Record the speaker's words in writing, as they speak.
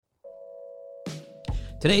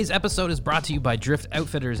Today's episode is brought to you by Drift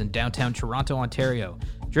Outfitters in downtown Toronto, Ontario.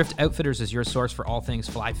 Drift Outfitters is your source for all things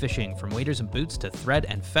fly fishing. From waders and boots to thread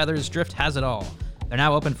and feathers, Drift has it all. They're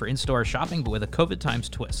now open for in-store shopping, but with a COVID times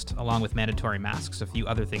twist. Along with mandatory masks, a few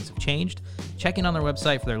other things have changed. Check in on their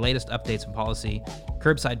website for their latest updates and policy.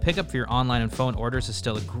 Curbside pickup for your online and phone orders is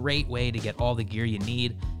still a great way to get all the gear you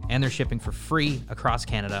need, and they're shipping for free across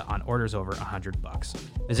Canada on orders over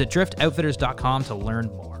 $100. Visit driftoutfitters.com to learn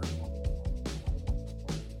more.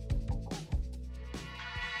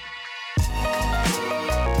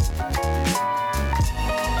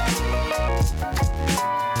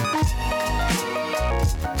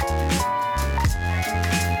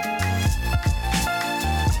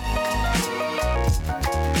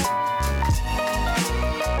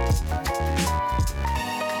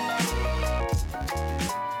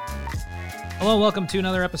 Hello, welcome to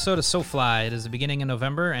another episode of SoFly. It is the beginning of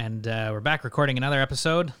November, and we're back recording another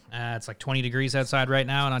episode. It's like 20 degrees outside right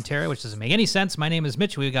now in Ontario, which doesn't make any sense. My name is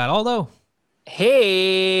Mitch. We've got Aldo.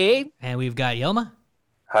 Hey. And we've got Yelma.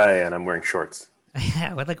 Hi, and I'm wearing shorts.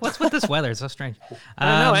 Yeah, like what's with this weather? It's so strange. I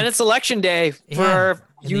don't know, and it's election day for our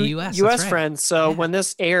in the US US right. friends. So when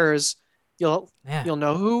this airs, you'll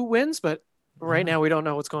know who wins, but right now we don't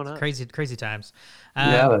know what's going on. Crazy times.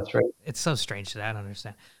 Yeah, that's right. It's so strange today. I don't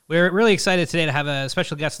understand. We're really excited today to have a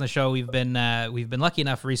special guest on the show. We've been lucky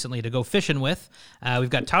enough recently to go fishing with. We've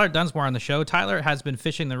got Tyler Dunsmore on the show. Tyler has been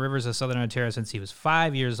fishing the rivers of Southern Ontario since he was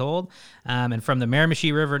 5 years old, and from the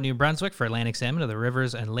Miramichi River, New Brunswick for Atlantic salmon to the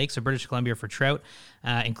rivers and lakes of British Columbia for trout,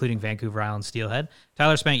 including Vancouver Island steelhead.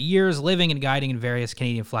 Tyler spent years living and guiding in various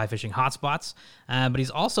Canadian fly fishing hotspots, but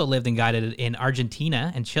he's also lived and guided in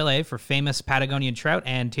Argentina and Chile for famous Patagonian trout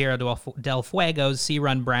and Tierra del Fuego's sea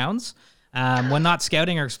run browns. When not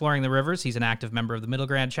scouting or exploring the rivers, he's an active member of the Middle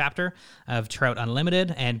Grand chapter of Trout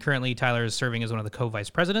Unlimited, and currently Tyler is serving as one of the co-vice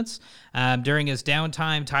presidents. During his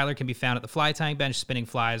downtime, Tyler can be found at the fly tying bench spinning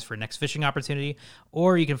flies for next fishing opportunity,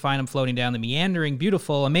 or you can find him floating down the meandering,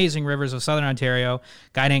 beautiful, amazing rivers of Southern Ontario,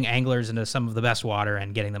 guiding anglers into some of the best water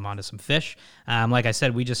and getting them onto some fish. Like I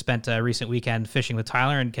said, we just spent a recent weekend fishing with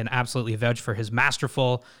Tyler and can absolutely vouch for his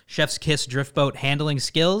masterful chef's kiss drift boat handling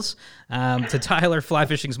skills. To Tyler, fly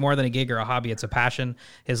fishing is more than a gig or a hobby, it's a passion.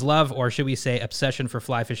 His love, or should we say obsession, for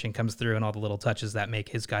fly fishing comes through in all the little touches that make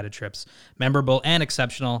his guided trips memorable and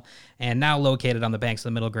exceptional. And now located on the banks of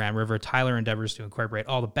the Middle Grand River, Tyler endeavors to incorporate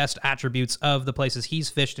all the best attributes of the places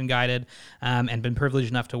he's fished and guided, and been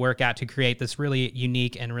privileged enough to work at to create this really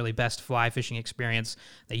unique and really best fly fishing experience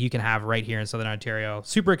that you can have right here in Southern Ontario.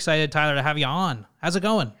 Super excited, Tyler, to have you on. How's it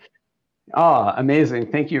going? Oh,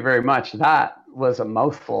 amazing. Thank you very much. That was a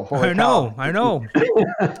mouthful. Holy I know.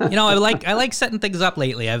 I like setting things up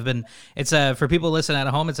lately. It's for people listening at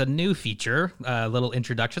home, it's a new feature, little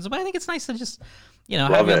introductions, but I think it's nice to just,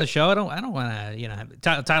 have you on the show. I don't want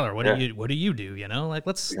to, Tyler, what do you do?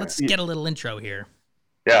 Let's get a little intro here.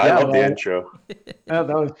 Yeah, I love the intro. Oh,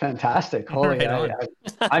 that was fantastic. Holy, Right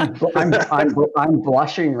I'm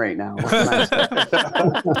blushing right now.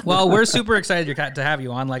 Well, we're super excited to have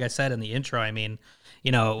you on. Like I said in the intro, I mean,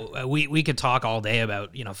 we could talk all day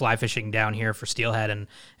about, fly fishing down here for steelhead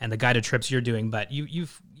and the guided trips you're doing, but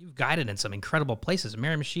you've guided in some incredible places,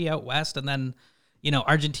 Miramichi out west, and then,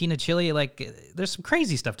 Argentina, Chile. Like, there's some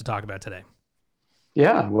crazy stuff to talk about today.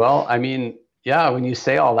 Yeah, well, I mean, when you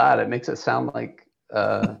say all that, it makes it sound like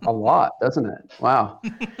a lot, doesn't it? Wow.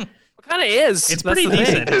 It kind of is. It's pretty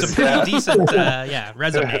decent. It's a pretty decent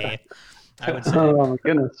resume, I would say. Oh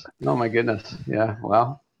my goodness. Yeah.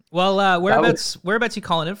 Well, whereabouts you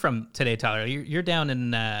calling in from today, Tyler? You're down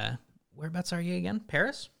in whereabouts are you again?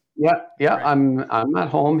 Paris? Yeah. Right. I'm at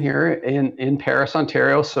home here in Paris,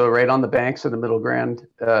 Ontario. So right on the banks of the Middle Grand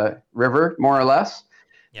River, more or less.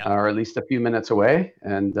 Yeah. Or at least a few minutes away,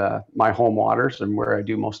 and my home waters and where I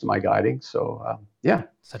do most of my guiding. So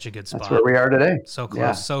such a good spot. That's where we are today. So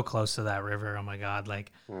close, so close to that river. Oh my God!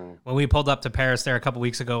 Like when we pulled up to Paris there a couple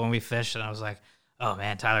weeks ago when we fished, and I was like, oh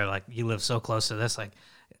man, Tyler, like you live so close to this. Like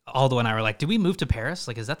Aldo and I were like, did we move to Paris?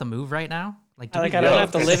 Like, is that the move right now? Like, I don't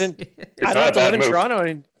have to live in. I don't have to live in Toronto.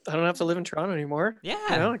 I don't have to live in Toronto anymore. Yeah,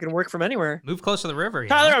 I can work from anywhere. Move close to the river.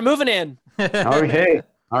 Tyler, I'm moving in. Okay.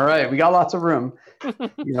 All right, we got lots of room.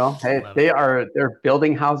 Hey, they're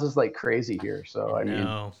building houses like crazy here. So I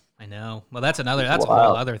know. Well, that's a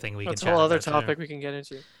whole other thing we can. That's a whole other topic we can get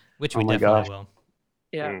into. Which we definitely will.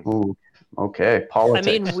 Yeah. Ooh, okay. Politics.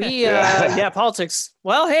 I mean, we politics.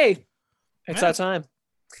 Well, hey, it's that time.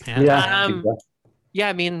 Yeah.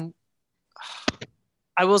 I mean,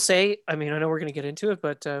 I will say, I know we're going to get into it,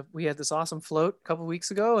 but we had this awesome float a couple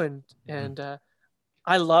weeks ago, and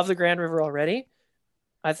I love the Grand River already.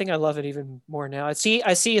 I think I love it even more now. I see,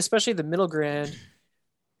 especially the Middle Grand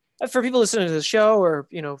for people listening to the show, or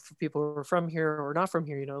for people who are from here or not from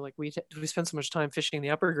here, like we spend so much time fishing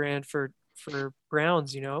the Upper Grand for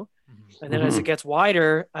browns, and then as it gets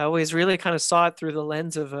wider, I always really kind of saw it through the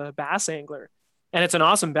lens of a bass angler, and it's an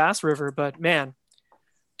awesome bass river. But man,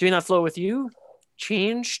 doing that float with you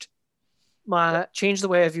changed the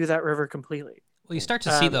way I view that river completely. Well, you start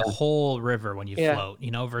to see the whole river when you float,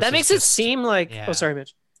 versus that makes it seem like, oh, sorry,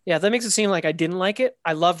 Mitch. Yeah, that makes it seem like I didn't like it.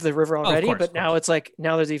 I loved the river already, but now it's like,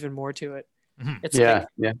 now there's even more to it. It's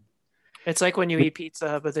It's like when you eat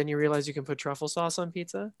pizza, but then you realize you can put truffle sauce on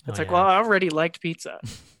pizza. It's well, I already liked pizza.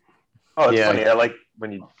 Oh, it's funny. I like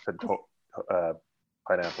when you put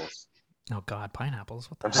pineapples. Oh God, pineapples!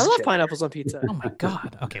 What I love pineapples on pizza. Oh my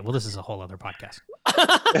God. Okay, well, this is a whole other podcast.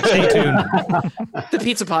 Stay tuned. The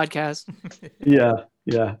pizza podcast.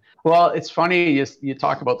 Yeah. Well, it's funny you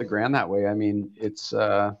talk about the Grand that way. I mean, it's.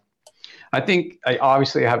 I think I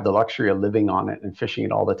obviously have the luxury of living on it and fishing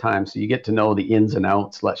it all the time, so you get to know the ins and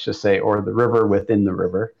outs. Let's just say, or the river within the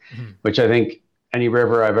river, which I think any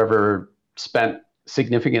river I've ever spent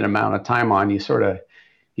significant amount of time on, you start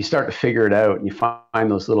to figure it out, and you find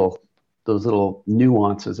those little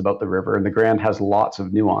nuances about the river. And the Grand has lots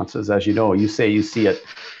of nuances. As you know, you see it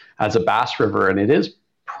as a bass river, and it is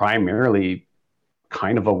primarily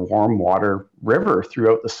kind of a warm water river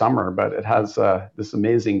throughout the summer, but it has this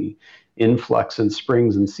amazing influx and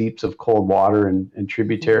springs and seeps of cold water and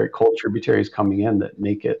cold tributaries coming in that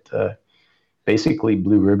make it basically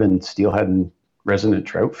blue ribbon, steelhead, and resonant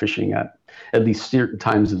trout fishing at least certain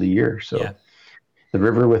times of the year. So the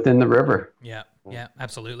river within the river. Yeah,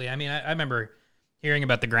 absolutely. I mean, I remember hearing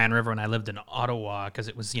about the Grand River when I lived in Ottawa, because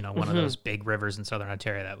it was, one of those big rivers in Southern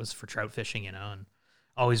Ontario that was for trout fishing, and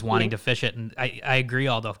always wanting to fish it. And I agree,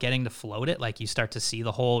 although getting to float it, like you start to see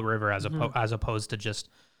the whole river as opposed to just,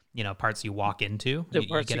 parts you walk into.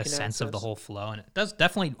 You get a sense of the whole flow, and it does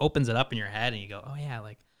definitely opens it up in your head, and you go, oh yeah,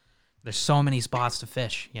 like there's so many spots to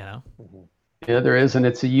fish, Yeah, there is, and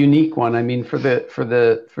it's a unique one. I mean, for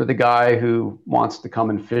the guy who wants to come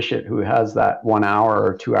and fish it, who has that 1 hour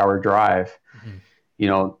or 2 hour drive,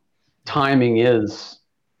 timing is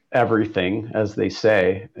everything, as they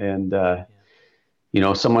say. And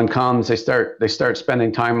someone comes, they start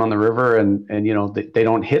spending time on the river, and they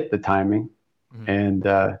don't hit the timing, and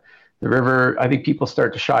the river. I think people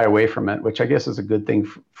start to shy away from it, which I guess is a good thing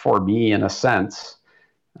for me in a sense.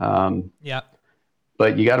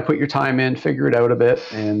 But you got to put your time in, figure it out a bit,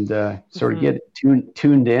 and sort of get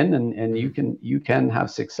tuned in, and you can have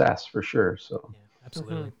success for sure. So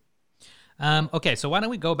absolutely. Okay, so why don't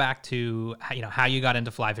we go back to how you got into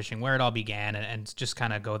fly fishing, where it all began, and just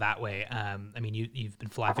kind of go that way. I mean, you've been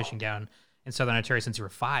fly fishing down in Southern Ontario since you were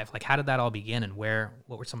 5. Like, how did that all begin, and what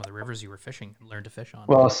were some of the rivers you were fishing and learned to fish on?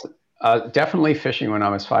 Well, definitely fishing when I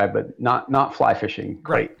was 5, but not fly fishing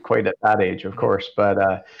quite at that age, of course.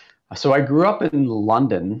 But so I grew up in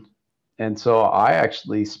London, and so I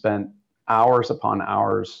actually spent hours upon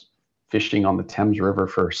hours fishing on the Thames River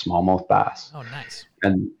for smallmouth bass. Oh, nice.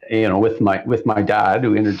 And with my dad,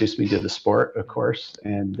 who introduced me to the sport, of course.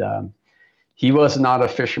 And he was not a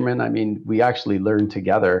fisherman. I mean, we actually learned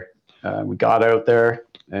together. We got out there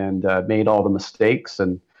and made all the mistakes.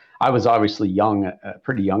 And I was obviously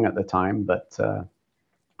pretty young at the time, but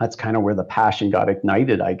that's kind of where the passion got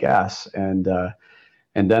ignited, I guess.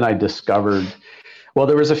 And then I discovered, well,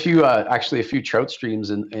 there was a few trout streams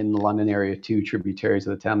in the London area too, tributaries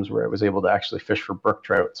of the Thames, where I was able to actually fish for brook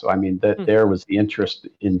trout. So I mean, there was the interest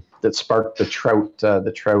that sparked the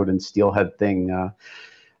trout and steelhead thing.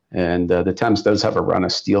 And the Thames does have a run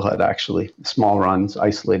of steelhead, actually, small runs,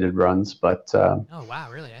 isolated runs. But oh wow,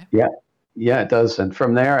 really? Eh? Yeah, it does. And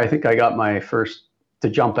from there, I think I got my first, to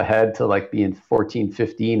jump ahead to like being 14,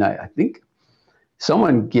 15. I think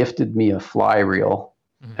someone gifted me a fly reel.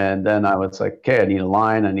 And then I was like, okay, I need a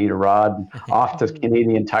line, I need a rod, off to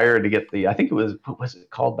Canadian Tire to get what was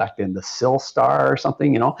it called back then? The Sill Star or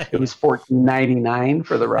something, it was $14.99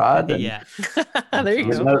 for the rod. And, there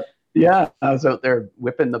you go. I was out there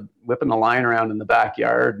whipping the line around in the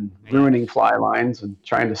backyard and ruining fly lines and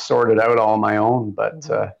trying to sort it out all on my own. But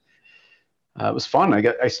it was fun.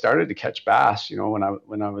 I started to catch bass,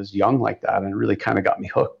 when I was young like that, and it really kind of got me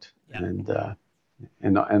hooked. Yeah.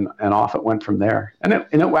 And off it went from there, and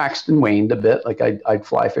it waxed and waned a bit. Like I'd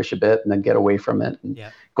fly fish a bit and then get away from it and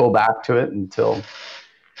go back to it until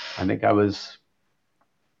I think I was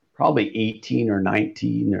probably 18 or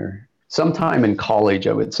 19 or sometime in college,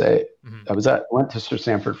 I would say. I went to Sir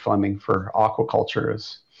Sanford Fleming for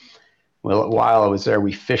aquaculture. While I was there,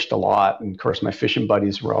 we fished a lot, and of course my fishing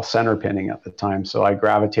buddies were all center pinning at the time, so I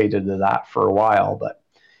gravitated to that for a while. But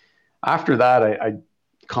after that, I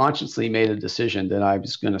consciously made a decision that I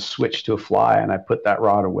was going to switch to a fly, and I put that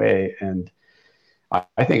rod away. And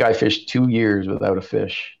I think I fished 2 years without a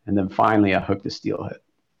fish, and then finally I hooked a steelhead.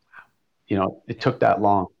 You know, it took that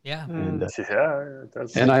long. Yeah. And, that's...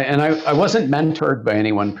 and I wasn't mentored by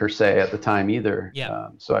anyone per se at the time either. Yeah.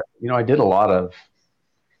 So I did a lot of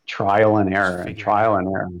trial and error.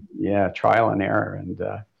 Yeah, trial and error. And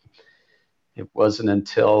it wasn't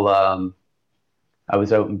until I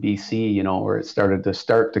was out in BC, you know, where it started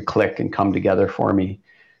to click and come together for me.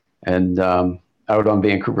 And out on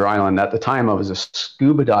Vancouver Island at the time, I was a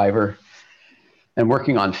scuba diver and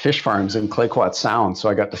working on fish farms in Clayoquot Sound. So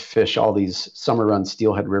I got to fish all these summer run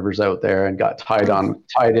steelhead rivers out there, and got tied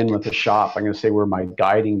in with a shop. I'm going to say where my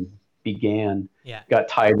guiding began. Yeah. Got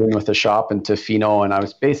tied in with a shop in Tofino, and I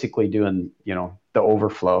was basically doing, you know, the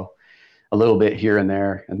overflow a little bit here and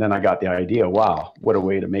there. And then I got the idea, wow, what a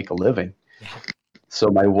way to make a living. Yeah. So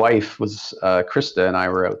my wife was, Krista, and I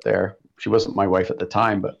were out there. She wasn't my wife at the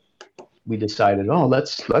time, but we decided,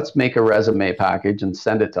 let's make a resume package and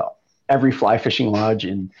send it to every fly fishing lodge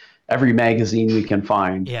in every magazine we can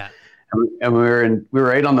find. Yeah. And we were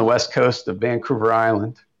right on the west coast of Vancouver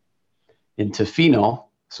Island in Tofino.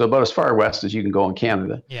 So about as far west as you can go in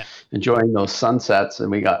Canada. Yeah. Enjoying those sunsets.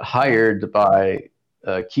 And we got hired by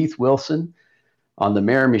Keith Wilson on the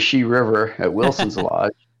Miramichi River at Wilson's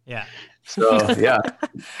Lodge. Yeah. So yeah,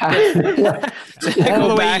 all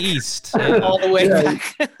the way east, all the way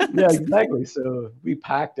back. Yeah, exactly. So we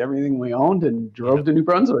packed everything we owned and drove to New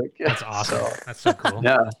Brunswick. That's awesome. So, that's so cool.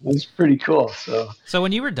 Yeah, it was pretty cool. So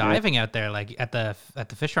when you were diving out there, like at the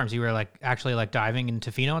fish farms, you were like actually like diving in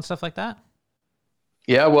Tofino and stuff like that.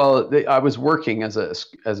 Yeah, well, I was working as a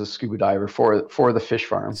scuba diver for the fish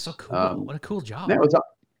farm. That's so cool. What a cool job. I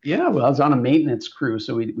was on a maintenance crew,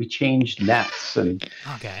 so we changed nets and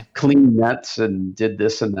cleaned nets and did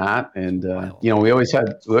this and that, and you know, we always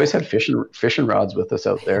had fishing rods with us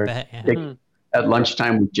out there. At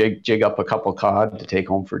lunchtime, we jig up a couple cod to take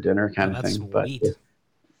home for dinner, kind of thing. Sweet. But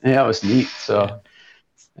yeah, it was neat. So,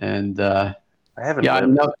 and I haven't. Yeah,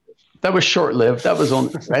 no, that was short lived.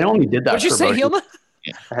 I only did that. What'd you say, Hilma?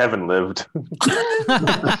 I haven't lived.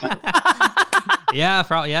 Yeah,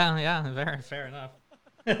 probably. Yeah. Fair enough.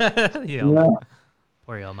 Poor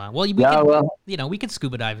Yilma. Well, we could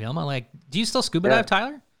scuba dive, Yilma. Like, do you still scuba dive,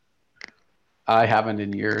 Tyler? I haven't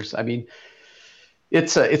in years. I mean,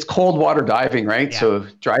 it's cold water diving, right? Yeah. So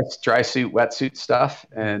dry suit, wetsuit stuff,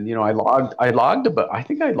 and you know, I logged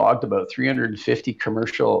about 350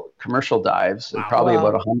 commercial dives, and probably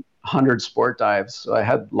about 100 sport dives. So I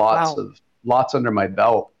had lots under my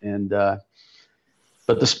belt, and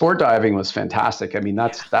but the sport diving was fantastic. I mean,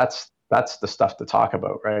 that's the stuff to talk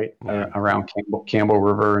about, right? Yeah. Around Campbell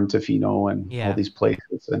River and Tofino and all these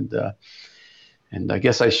places. And I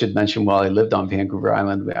guess I should mention, while I lived on Vancouver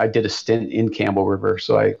Island, I did a stint in Campbell River.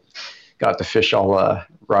 So I got to fish all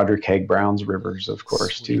Roderick Haig Brown's rivers, of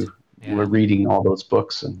course, too. Yeah. We're reading all those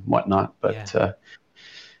books and whatnot. But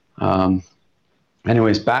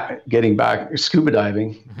anyways, getting back scuba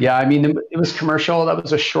diving. Mm-hmm. Yeah, I mean, it was commercial. That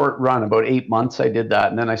was a short run, about 8 months I did that.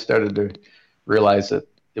 And then I started to realize that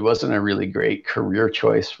it wasn't a really great career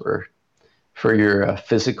choice for your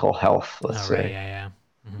physical health, let's say. Right, yeah.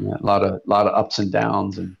 Mm-hmm. Yeah, a lot of ups and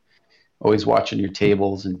downs, and always watching your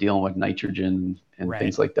tables and dealing with nitrogen and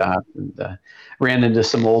things like that. And ran into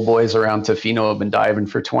some old boys around Tofino. I've been diving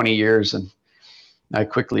for 20 years, and I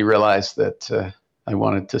quickly realized that I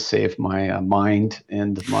wanted to save my mind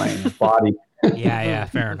and my body. Yeah,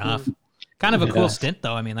 fair enough. Kind of a cool stint,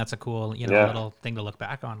 though. I mean, that's a cool, little thing to look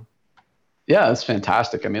back on. Yeah, it's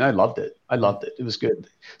fantastic. I mean, I loved it. It was good.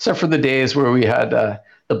 Except for the days where we had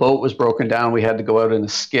the boat was broken down. We had to go out in a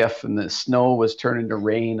skiff, and the snow was turning to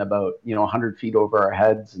rain about 100 feet over our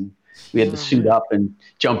heads, and we had to suit up and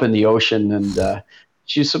jump in the ocean and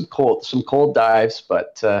choose some cold dives.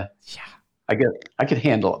 But I could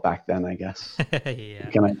handle it back then, I guess.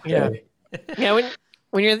 Yeah.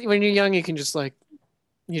 When you're young, you can just you're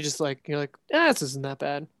like, this isn't that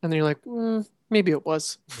bad, and then you're like, maybe it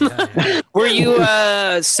was. Yeah. Were you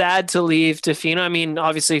sad to leave Tofino? I mean,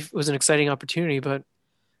 obviously it was an exciting opportunity, but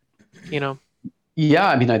Yeah,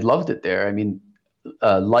 I mean, I loved it there. I mean,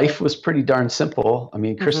 life was pretty darn simple. I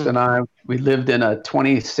mean, Krista and I, we lived in a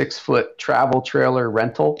 26-foot travel trailer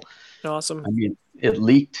rental. Awesome. I mean, it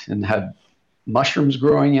leaked and had mushrooms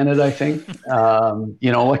growing in it, I think.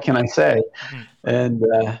 What can I say? And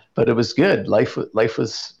but it was good. Life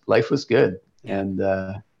was good. And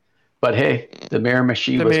but hey, the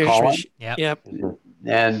Miramichi was calling. Yep.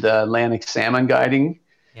 And Atlantic salmon guiding.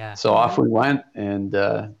 Yeah. So off we went and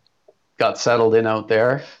got settled in out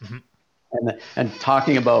there. Mm-hmm. And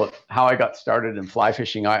talking about how I got started in fly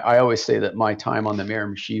fishing, I always say that my time on the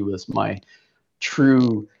Miramichi was my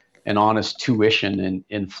true and honest tuition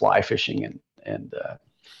in fly fishing and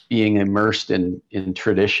being immersed in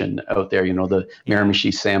tradition out there. You know, the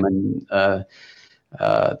Miramichi salmon,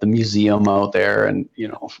 the museum out there, and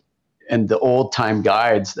and the old time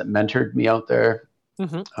guides that mentored me out there.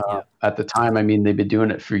 At the time, I mean, they've been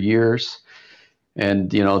doing it for years.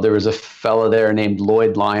 And, there was a fella there named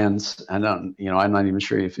Lloyd Lyons. And, I'm not even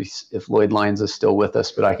sure if Lloyd Lyons is still with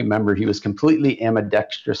us, but I can remember he was completely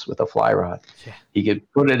ambidextrous with a fly rod. Yeah. He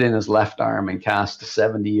could put it in his left arm and cast a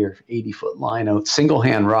 70 or 80 foot line out, single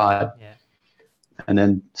hand rod, and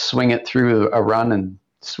then swing it through a run and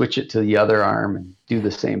switch it to the other arm and do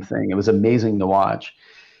the same thing. It was amazing to watch.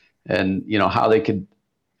 And, how they could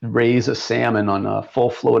raise a salmon on a full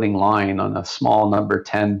floating line on a small number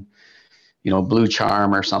 10, blue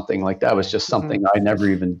charm or something like that was just something I never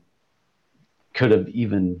even could have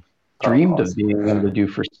even dreamed of being able to do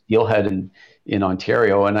for steelhead in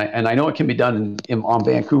Ontario. And I know it can be done on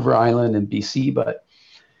Vancouver Island in BC, but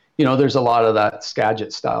there's a lot of that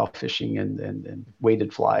Skagit style fishing and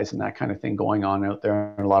weighted flies and that kind of thing going on out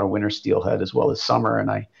there, and a lot of winter steelhead as well as summer. And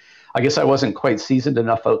I guess I wasn't quite seasoned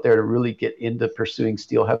enough out there to really get into pursuing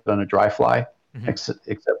steelhead on a dry fly, except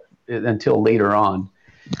until later on.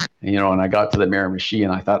 And I got to the Miramichi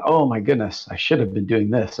and I thought, oh my goodness, I should have been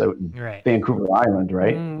doing this out in Vancouver Island,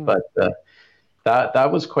 right? But that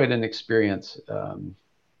was quite an experience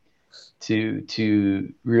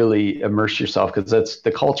to really immerse yourself, because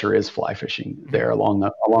the culture is fly fishing there along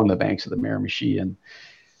the banks of the Miramichi, and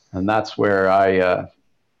that's where I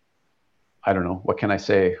don't know, what can I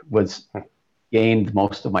say, was gained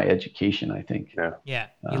most of my education, I think. Yeah,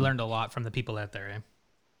 you learned a lot from the people out there, eh?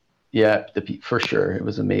 Yeah, for sure. It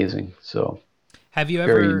was amazing. So have you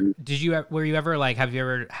ever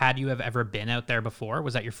been out there before?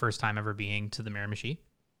 Was that your first time ever being to the Miramichi?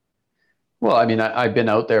 Well, I mean, I've been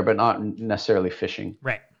out there, but not necessarily fishing.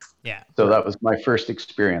 Right. Yeah. So that was my first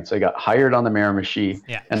experience. I got hired on the Miramichi.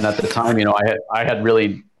 Yeah. And at the time, I had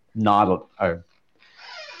really not a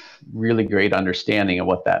really great understanding of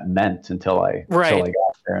what that meant until I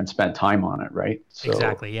got there and spent time on it, right? So,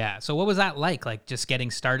 exactly, yeah. So what was that like just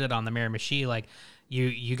getting started on the Miramichi? Like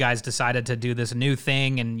you guys decided to do this new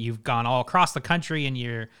thing, and you've gone all across the country, and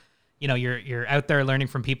you're out there learning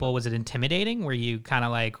from people. Was it intimidating? Were you kind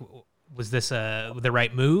of like, was this the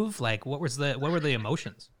right move? Like what were the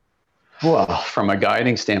emotions? Well, from a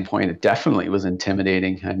guiding standpoint, it definitely was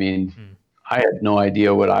intimidating. I mean, I had no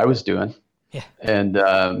idea what I was doing. Yeah. And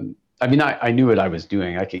I mean, I knew what I was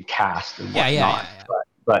doing. I could cast and whatnot. Yeah.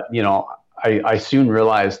 But I soon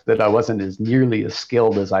realized that I wasn't nearly as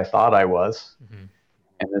skilled as I thought I was.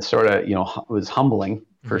 And it sort of, it was humbling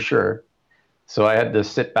for sure. So I had to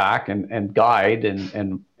sit back and guide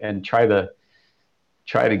and try to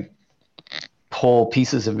pull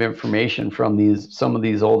pieces of information from some of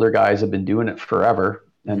these older guys have been doing it forever.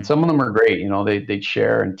 And some of them are great. They'd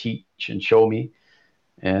share and teach and show me.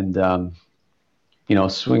 And,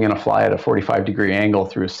 swinging a fly at a 45-degree angle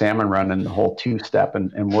through a salmon run and the whole two-step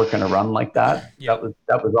and working a run like that,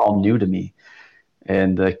 that was all new to me.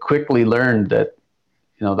 And I quickly learned that,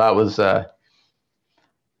 that was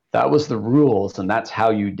the rules, and that's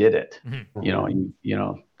how you did it.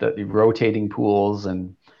 The rotating pools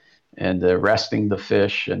and resting the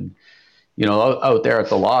fish, and out there at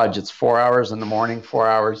the lodge, it's 4 hours in the morning, 4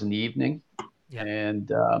 hours in the evening. Yep. And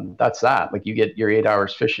that's that. Like, you get your 8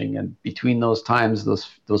 hours fishing, and between those times, those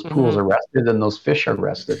pools are rested and those fish are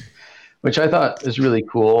rested, which I thought is really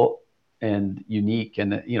cool and unique.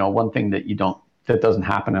 And one thing that doesn't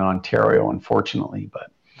happen in Ontario, unfortunately.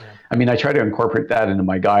 But I mean, I try to incorporate that into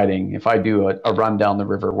my guiding. If I do a run down the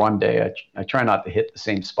river one day, I try not to hit the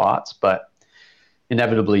same spots, but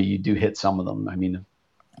inevitably you do hit some of them. I mean,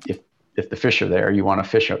 if the fish are there, you want to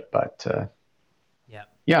fish it. But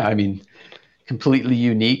I mean, completely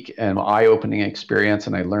unique and eye-opening experience,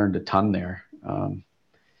 and I learned a ton there. And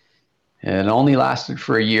it only lasted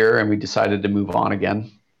for a year, and we decided to move on again.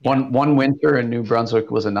 One winter in New Brunswick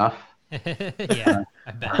was enough. Yeah,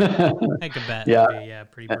 I bet. I could bet. Yeah,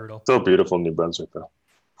 pretty brutal. Still beautiful, New Brunswick, though.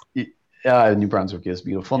 Yeah, New Brunswick is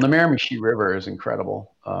beautiful, and the Miramichi River is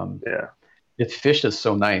incredible. Its fish is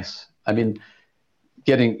so nice. I mean,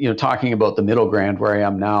 talking about the Middle Grand where I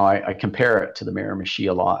am now, I compare it to the Miramichi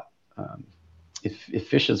a lot. It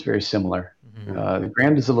fishes very similar. The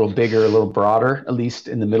Grand is a little bigger, a little broader, at least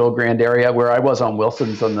in the Middle Grand area. Where I was on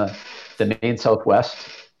Wilson's on the main southwest,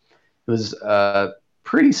 it was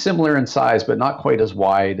pretty similar in size, but not quite as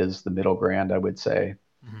wide as the Middle Grand, I would say.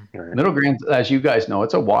 Right. Middle Grand, as you guys know,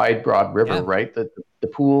 it's a wide, broad river, right? The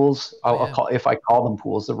pools, I'll call, if I call them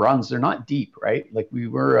pools, the runs, they're not deep, right? Like we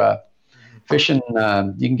were fishing,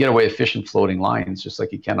 you can get away with fishing floating lines just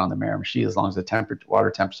like you can on the Miramichi as long as the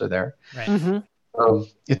water temps are there. Right.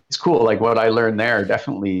 It's cool. Like what I learned there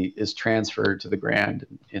definitely is transferred to the Grand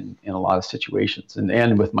in a lot of situations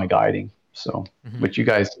and with my guiding. So, which you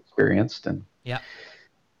guys experienced and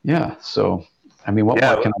so, I mean, what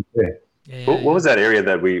more can I say? What was that area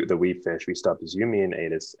that we fished? We stopped as you, me, and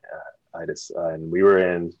Adis, and we were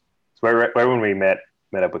in right when we met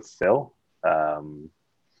up with Phil.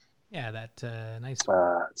 That nice.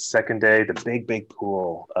 Second day, the big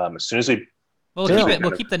pool. As soon as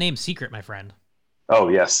we'll keep the name secret, my friend. Oh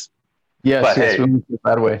yes. Yes, hey, we moved it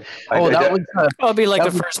that way. That was that'll be like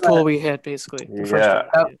the first pool we hit, basically.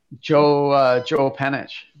 Joe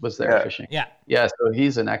Penich was there fishing. Yeah. So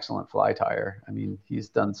he's an excellent fly tyer. I mean, he's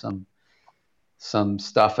done some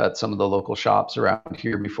stuff at some of the local shops around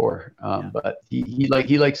here before. But he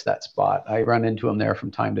likes that spot. I run into him there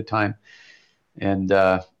from time to time, and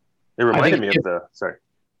it reminded me of the sorry.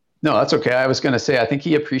 No, that's okay. I was going to say I think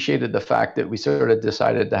he appreciated the fact that we sort of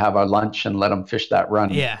decided to have our lunch and let him fish that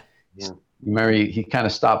run. Yeah. Remember, he kind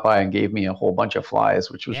of stopped by and gave me a whole bunch of flies,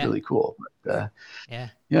 which was really cool. But,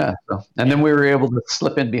 So, and then we were able to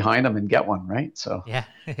slip in behind him and get one, right? So yeah.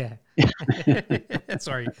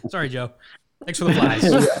 Sorry, Joe. Thanks for the flies.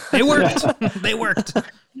 They worked.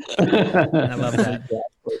 I love that.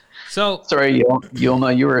 So sorry,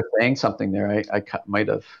 Yulma, you were saying something there. I might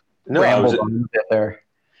have rambled a little bit there.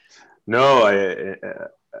 No,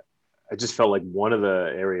 I just felt like one of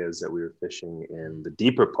the areas that we were fishing in the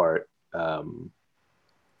deeper part of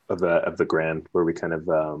the Grand, where we kind of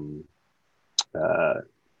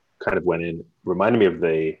went in, reminded me of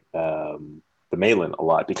the Maitland a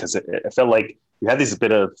lot, because it felt like you had these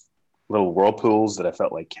bit of little whirlpools that I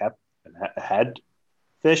felt like kept and had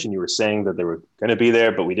fish, and you were saying that they were going to be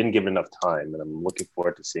there, but we didn't give enough time. And I'm looking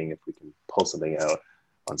forward to seeing if we can pull something out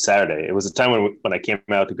on Saturday. It was a time when I came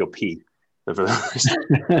out to go pee. There's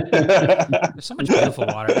so much beautiful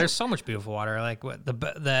water. There's so much beautiful water. Like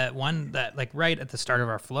the one that, like, right at the start of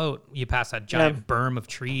our float, you pass that giant berm of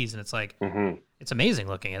trees, and it's like it's amazing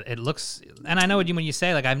looking. It looks, and I know when you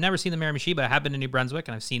say, like, I've never seen the Miramichi, but I have been to New Brunswick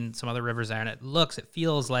and I've seen some other rivers there, and it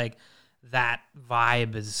feels like that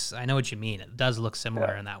vibe is. I know what you mean. It does look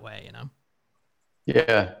similar in that way, you know.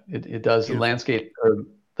 Yeah, it does. Beautiful. The landscape or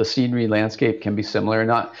the scenery landscape can be similar.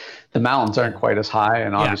 Not the mountains aren't quite as high,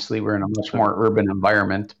 and obviously we're in a much more urban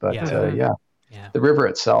environment. But the river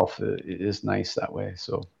itself is nice that way.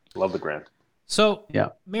 So love the Grand. So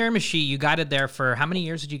Miramichi, you guided there for how many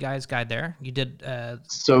years did you guys guide there? You did.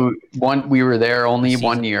 So we were there only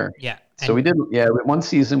 1 year. Yeah. So we did. Yeah, one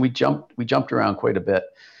season we jumped around quite a bit.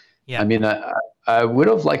 Yeah. I mean, I would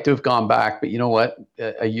have liked to have gone back, but you know what?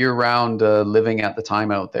 A year-round living at the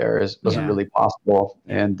time out there wasn't really possible,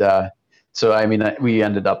 and so I mean, we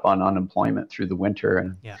ended up on unemployment through the winter.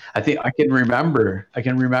 And I think I can remember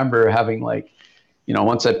having, like, you know,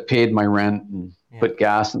 once I paid my rent and put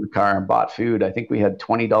gas in the car and bought food, I think we had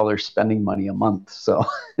 $20 spending money a month. So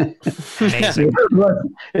it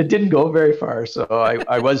didn't go very far. So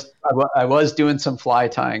I was doing some fly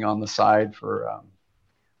tying on the side for.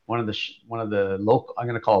 One of the local, I'm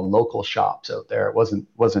going to call them local shops out there. It wasn't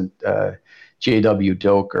JW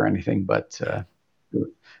Doak or anything, but there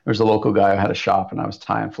was a local guy who had a shop, and I was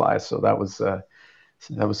tying flies. So that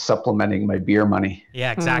was supplementing my beer money.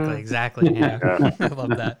 Yeah, exactly. Yeah. I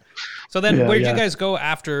love that. So then, where did you guys go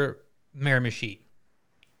after Miramichi?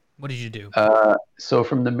 What did you do? So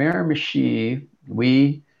from the Miramichi,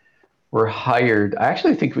 we were hired. I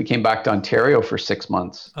actually think we came back to Ontario for 6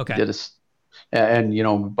 months. Okay. And you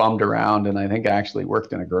know, bummed around, and I think I actually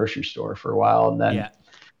worked in a grocery store for a while,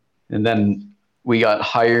 and then we got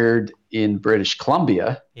hired in British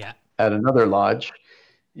Columbia at another lodge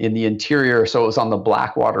in the interior. So it was on the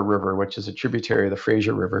Blackwater River, which is a tributary of the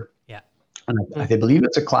Fraser River. And I believe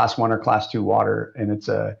it's a class 1 or class 2 water, and it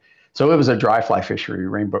was a dry fly fishery,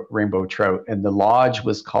 rainbow trout, and the lodge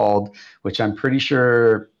was called, which I'm pretty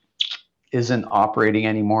sure isn't operating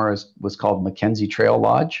anymore, was called Mackenzie Trail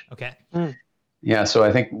Lodge. Okay. Yeah, so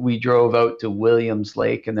I think we drove out to Williams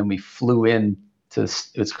Lake, and then we flew in to,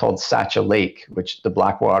 it's called Satcha Lake, which the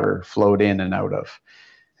Blackwater flowed in and out of.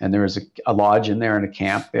 And there was a lodge in there and a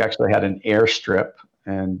camp. They actually had an airstrip,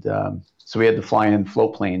 and so we had to fly in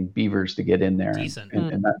float plane beavers to get in there. Decent.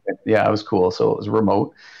 And that, it was cool. So it was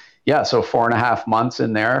remote. Yeah, so 4.5 months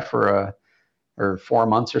in there or 4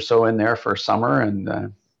 months or so in there for summer,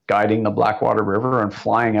 and guiding the Blackwater River and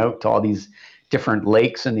flying out to all these different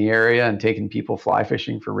lakes in the area and taking people fly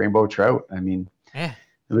fishing for rainbow trout. I mean,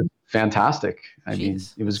 fantastic. I mean,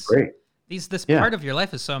 it was great. This part of your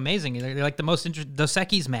life is so amazing. You're like the most Dos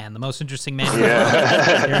Equis man, the most interesting man.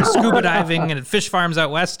 You're scuba diving and at fish farms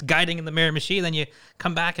out west, guiding in the Miramichi. Then you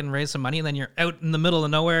come back and raise some money, and then you're out in the middle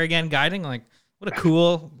of nowhere again, guiding. Like, what a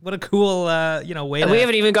cool, way. And we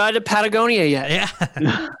haven't even gotten to Patagonia yet.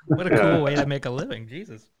 Yeah, what a cool way to make a living.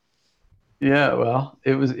 Jesus. Yeah, well,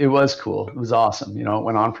 it was cool. It was awesome. You know, it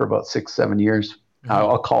went on for about 6-7 years. Mm-hmm.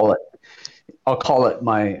 I'll call it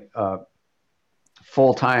my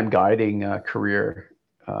full-time guiding career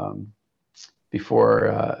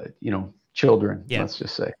before children. Yeah. Let's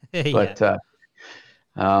just say. But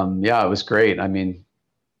it was great. I mean,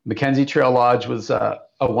 Mackenzie Trail Lodge was a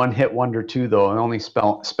one-hit wonder too, though. I only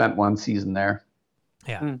spent one season there.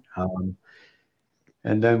 Yeah.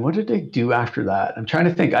 And then what did they do after that? I'm trying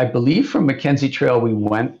to think. I believe from Mackenzie Trail we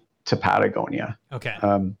went to Patagonia. Okay.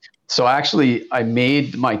 So actually, I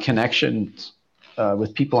made my connections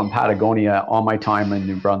with people in Patagonia on my time in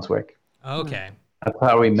New Brunswick. Okay. That's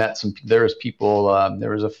how we met there was people,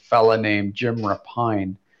 there was a fella named Jim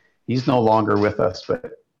Rapine. He's no longer with us,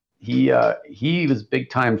 but he was big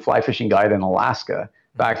time fly fishing guide in Alaska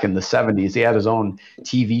back in the 70s. He had his own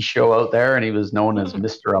TV show out there, and he was known as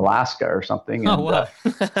Mr. Alaska or something. And, wow.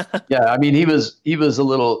 I mean, he was a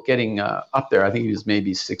little getting up there. I think he was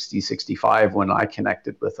maybe 60, 65 when I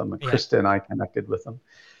connected with him. Krista and I connected with him.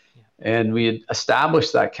 And we had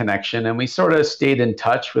established that connection, and we sort of stayed in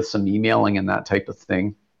touch with some emailing and that type of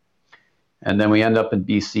thing. And then we end up in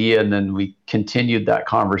BC, and then we continued that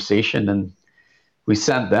conversation, and we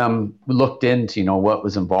looked into, what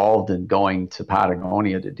was involved in going to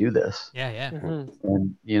Patagonia to do this. Yeah.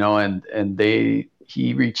 Mm-hmm. And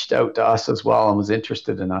he reached out to us as well and was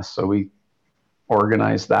interested in us. So we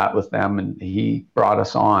organized that with them, and he brought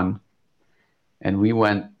us on, and we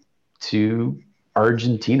went to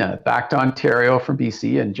Argentina, back to Ontario from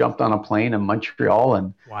BC, and jumped on a plane in Montreal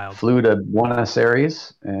and flew to Buenos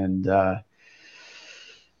Aires, and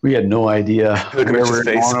we had no idea where we were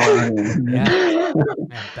going.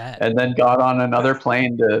 And then got on another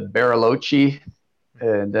plane to Bariloche,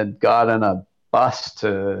 and then got on a bus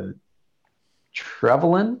to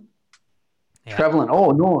Trevelin.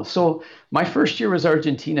 Oh no! So my first year was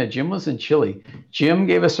Argentina. Jim was in Chile. Jim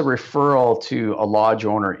gave us a referral to a lodge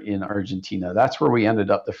owner in Argentina. That's where we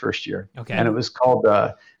ended up the first year. Okay. And it was called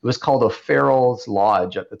O'Farrell's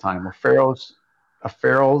Lodge at the time. O'Farrell's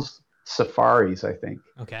Safaris, I think.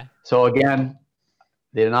 Okay. So again,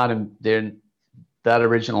 that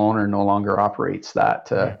original owner no longer operates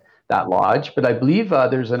that lodge, but I believe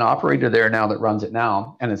there's an operator there now that runs it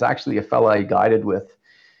now, and it's actually a fella I guided with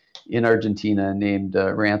in Argentina named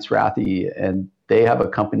Rance Rathy, and they have a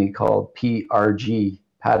company called PRG,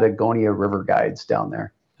 Patagonia River Guides, down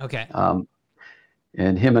there. Okay.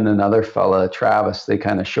 And him and another fella, Travis, they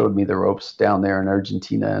kind of showed me the ropes down there in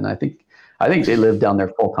Argentina, and I think they live down there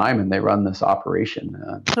full time, and they run this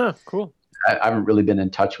operation. Cool. I haven't really been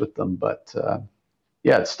in touch with them, but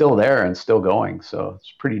it's still there and still going. So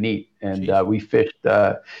it's pretty neat. And we fished,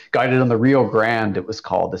 guided on the Rio Grande, it was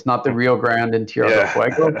called. It's not the Rio Grande in Tierra del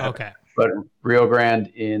Fuego, but Rio Grande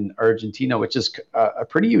in Argentina, which is a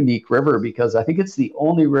pretty unique river, because I think it's the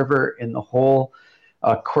only river in the whole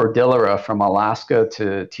Cordillera from Alaska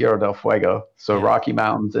to Tierra del Fuego, so Rocky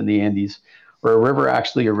Mountains and the Andes, where a river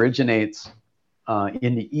actually originates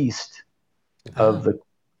in the east of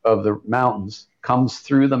the mountains, comes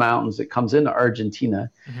through the mountains, it comes into Argentina,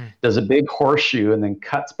 does a big horseshoe, and then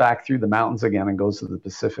cuts back through the mountains again and goes to the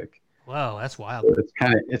Pacific. Wow, that's wild. So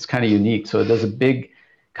it's kind of unique. So it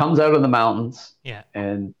comes out of the mountains,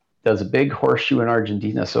 and does a big horseshoe in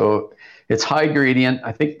Argentina. So it's high gradient.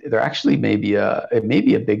 I think there actually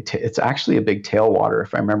it's actually a big tailwater,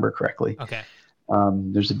 if I remember correctly. Okay.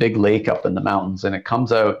 There's a big lake up in the mountains, and it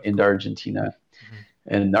comes out into Argentina.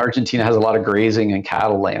 And Argentina has a lot of grazing and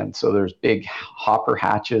cattle land, so there's big hopper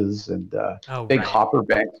hatches and hopper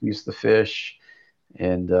banks we used to fish,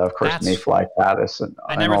 and of course mayfly caddis. And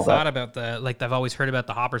I never thought about I've always heard about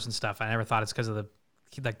the hoppers and stuff. I never thought it's because of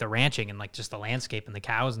the ranching and just the landscape and the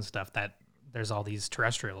cows and stuff that there's all these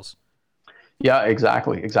terrestrials. Yeah,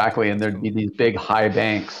 exactly, and there'd be these big high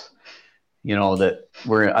banks, that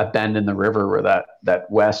were a bend in the river where that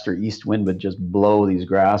west or east wind would just blow these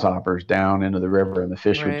grasshoppers down into the river, and the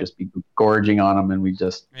fish would just be gorging on them, and we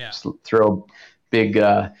just throw big,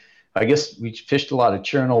 I guess we fished a lot of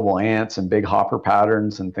Chernobyl ants and big hopper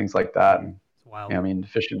patterns and things like that. And wow. I mean, the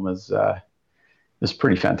fishing was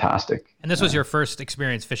pretty fantastic. And this was your first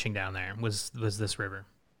experience fishing down there, was this river?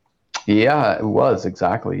 Yeah, it was,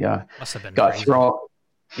 exactly, yeah. Must have been crazy.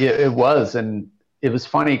 It was, and it was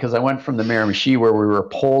funny because I went from the Miramichi, where we were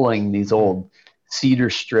poling these old cedar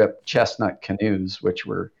strip chestnut canoes, which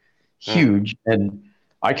were huge, and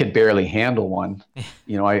I could barely handle one.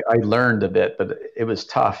 I learned a bit, but it was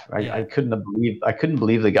tough. I couldn't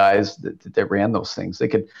believe the guys that ran those things. They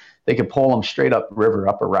could pull them straight up river,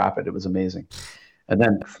 up a rapid. It was amazing. And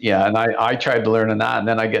then, and I tried to learn in that. And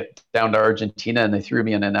then I get down to Argentina and they threw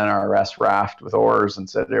me in an NRS raft with oars and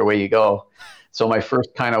said, there, away you go. So my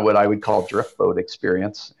first kind of what I would call drift boat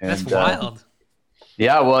experience. And, that's wild.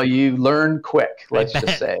 Well, you learn quick, let's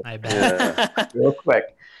just say. I bet. Real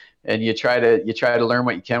quick. And you try to learn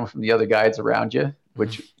what you can from the other guides around you,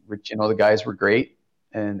 which the guys were great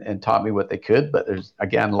and taught me what they could. But there's,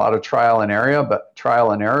 again, a lot of trial and error,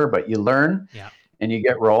 but you learn and you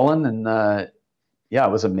get rolling. And it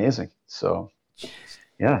was amazing. So,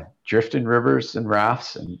 drifting rivers and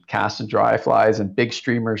rafts and casting dry flies and big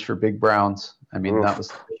streamers for big browns. I mean, that was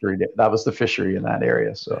the fishery in that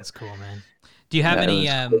area. So that's cool, man. Do you have any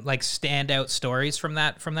like standout stories from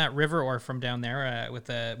that river or from down there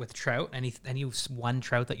with trout? Any one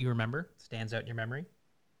trout that you remember stands out in your memory?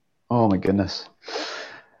 Oh my goodness.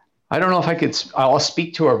 I don't know if I could. I'll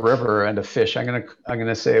speak to a river and a fish. I'm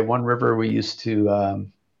gonna say one river we used to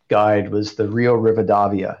guide was the Rio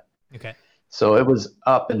Rivadavia. Okay. So it was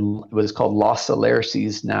it was called Los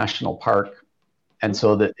Alerces National Park. And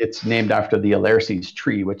so that it's named after the Alerces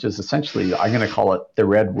tree, which is essentially, I'm going to call it the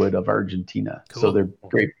redwood of Argentina. Cool. So they're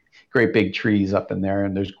great big trees up in there,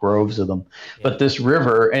 and there's groves of them. Yeah. But this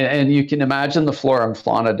river, and you can imagine the flora and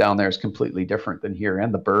fauna down there is completely different than here,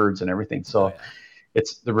 and the birds and everything. So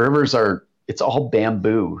the rivers it's all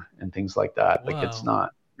bamboo and things like that. Whoa. Like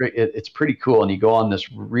it's pretty cool. And you go on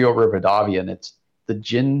this Rio Rivadavia, and it's the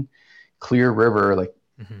gin clear river, like,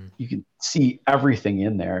 you can see everything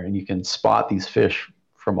in there, and you can spot these fish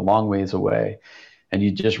from a long ways away, and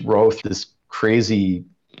you just row through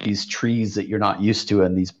these trees that you're not used to,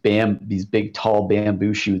 and these big tall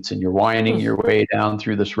bamboo shoots, and you're winding your way down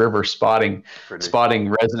through this river, spotting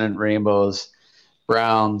resident rainbows,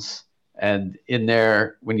 browns. And in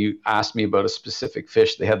there, when you asked me about a specific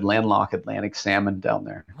fish, they had landlocked Atlantic salmon down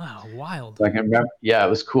there. Wow, wild. So I can remember, it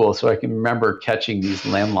was cool. So I can remember catching these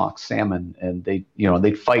landlocked salmon, and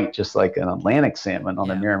they'd fight just like an Atlantic salmon on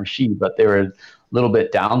the Miramichi, but they were a little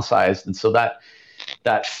bit downsized. And so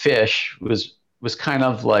that fish was kind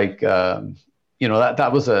of like,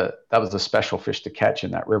 that was a special fish to catch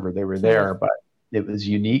in that river. They were there, but it was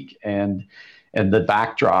unique, and the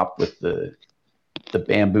backdrop with the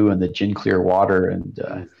bamboo and the gin clear water and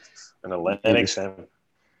Atlantic salmon.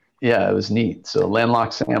 Yeah, it was neat. So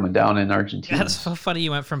landlocked salmon down in Argentina. That's so funny.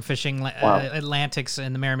 You went from fishing Atlantics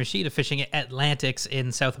in the Miramichi to fishing Atlantics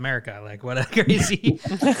in South America. Like, what a crazy!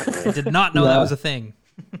 I did not know that was a thing.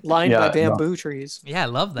 Lined by bamboo trees. Yeah, I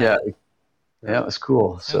love that. Yeah, it was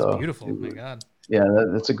cool. That's beautiful. Oh my God. Yeah,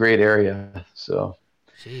 that's a great area. So.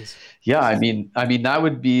 Jeez. Yeah, I mean that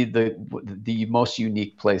would be the most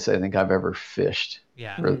unique place I think I've ever fished.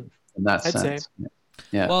 Yeah. In that sense. Say.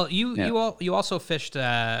 Yeah. Well, you also fished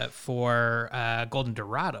for Golden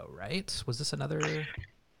Dorado, right? Was this another?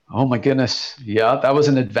 Oh my goodness! Yeah, that was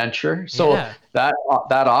an adventure. So that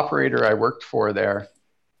operator I worked for there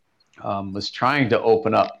was trying to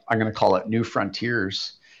open up. I'm going to call it new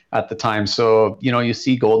frontiers at the time. So, you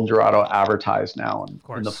see Golden Dorado advertised now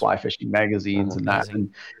in the fly fishing magazines and that.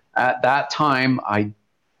 And at that time, I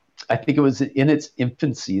think it was in its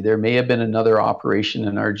infancy. There may have been another operation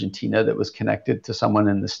in Argentina that was connected to someone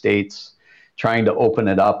in the States trying to open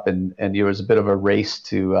it up. And there was a bit of a race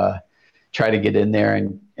to try to get in there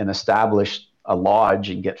and establish a lodge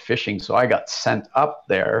and get fishing. So I got sent up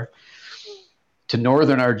there to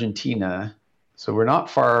northern Argentina. So we're not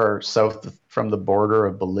far south from the border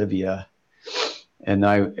of Bolivia, and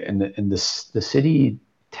the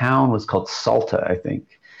town was called Salta, I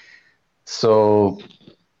think. So,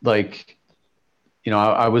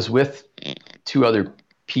 I was with two other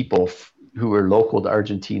people who were local to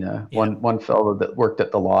Argentina. Yeah. One fellow that worked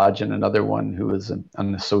at the lodge, and another one who was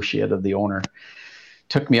an associate of the owner.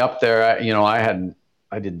 Took me up there.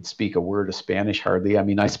 I didn't speak a word of Spanish hardly. I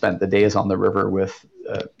mean, I spent the days on the river with,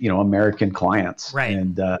 American clients. Right.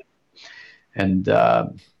 And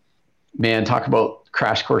man, talk about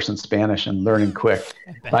crash course in Spanish and learning quick.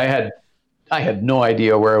 I had no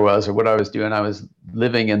idea where I was or what I was doing. I was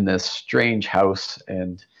living in this strange house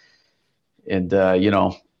and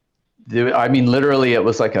literally it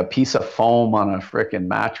was like a piece of foam on a frickin'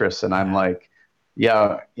 mattress. And I'm like,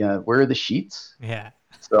 where are the sheets? Yeah.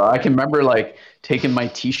 So I can remember taking my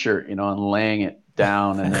t-shirt, and laying it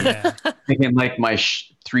down and then taking my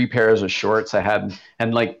 3 pairs of shorts I had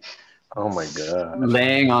and oh my God,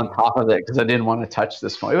 laying on top of it because I didn't want to touch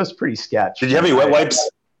this phone. It was pretty sketchy. Did you have any wet wipes?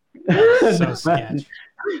 So sketch.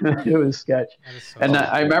 It was sketch. So and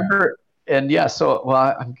I remember, and yeah, so,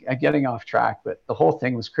 well, I'm getting off track, but the whole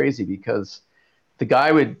thing was crazy because the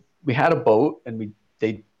guy we had a boat and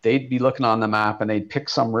they'd be looking on the map and they'd pick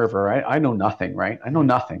some river. I know nothing, right? I know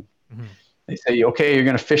nothing. Mm-hmm. They say, okay, you're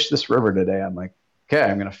going to fish this river today. I'm like, okay,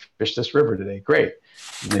 I'm going to fish this river today. Great.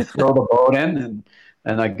 And they throw the boat in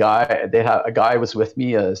and a guy was with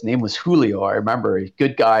me. His name was Julio. I remember, a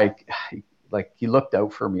good guy. He looked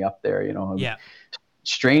out for me up there, Yeah.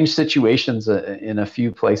 Strange situations in a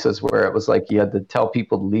few places where it was like he had to tell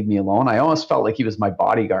people to leave me alone. I almost felt like he was my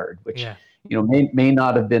bodyguard, which, may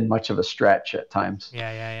not have been much of a stretch at times.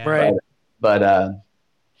 Yeah. Right. But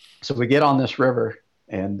so we get on this river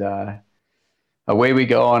and away we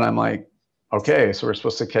go. And I'm like, okay, so we're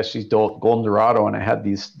supposed to catch these golden dorado. And I had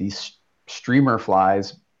these streamer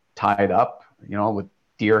flies tied up, with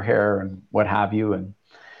deer hair and what have you.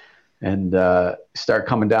 And start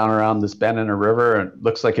coming down around this bend in a river, and it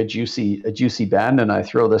looks like a juicy bend. And I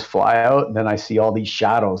throw this fly out, and then I see all these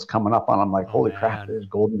shadows coming up on. I'm like, holy crap, there's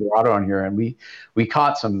golden dorado on here. And we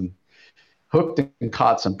hooked and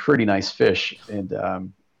caught some pretty nice fish. And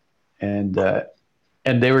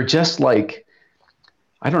they were just like,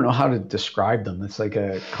 I don't know how to describe them. It's like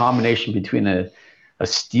a combination between a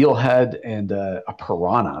steelhead and a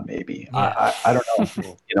piranha, maybe. Yeah. I don't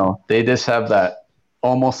know. They just have that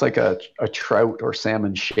almost like a trout or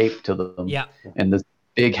salmon shape to them. Yeah. And this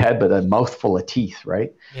big head, but a mouthful of teeth,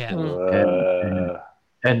 right? Yeah.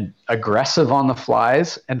 And aggressive on the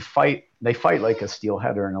flies and fight. They fight like a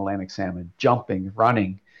steelhead or an Atlantic salmon, jumping,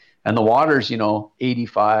 running. And the water's,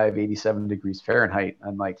 85, 87 degrees Fahrenheit.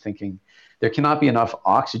 I'm like thinking there cannot be enough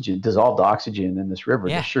dissolved oxygen in this river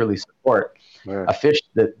to surely support a fish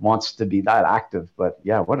that wants to be that active. But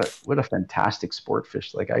yeah, what a fantastic sport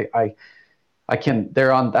fish. Like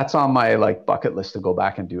that's on my bucket list to go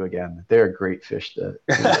back and do again. They're a great fish to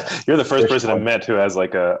You're the first person I met who has I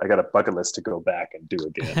got a bucket list to go back and do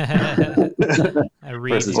again. A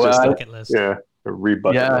bucket list. Yeah, a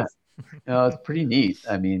re-bucket list. It's pretty neat.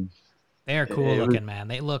 I mean, they're cool looking, man.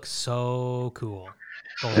 They look so cool.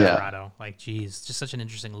 Golden dorado, geez, just such an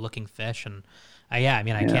interesting looking fish. And I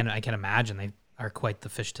can imagine they are quite the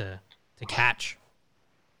fish to catch.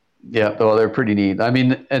 Yeah, well, they're pretty neat. I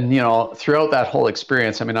mean, and throughout that whole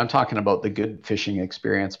experience, I mean, I'm talking about the good fishing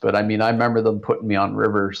experience, but I mean, I remember them putting me on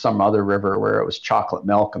some other river where it was chocolate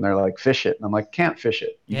milk, and they're like, fish it, and I'm like, can't fish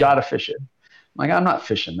it. You got to fish it. I'm like, I'm not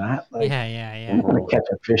fishing that. I'm gonna catch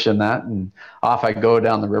a fish in that, and off I go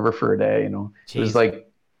down the river for a day. It was like,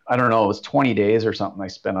 I don't know, it was 20 days or something I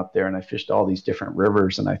spent up there, and I fished all these different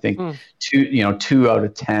rivers, and I think 2 out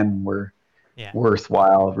of 10 were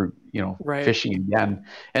worthwhile, fishing again.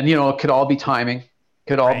 And it could all be timing.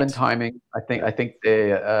 Been timing. I think they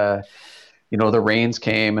the rains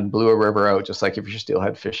came and blew a river out, just like if you're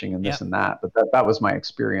steelhead fishing and this and that. But that was my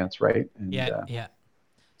experience, right? And, yeah.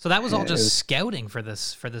 So that was all just scouting for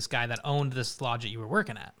this guy that owned this lodge that you were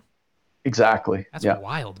working at. Exactly. That's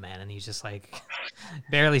wild, man. And he's just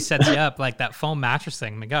barely sets you up like that foam mattress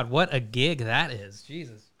thing. My God, what a gig that is.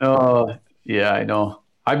 Jesus. Oh, yeah, I know.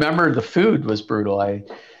 I remember the food was brutal. I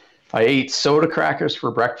ate soda crackers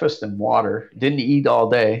for breakfast and water. Didn't eat all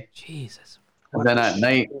day. Jesus. And then at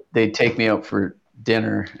night, they'd take me out for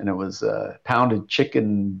dinner, and it was pounded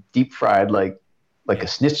chicken, deep fried like a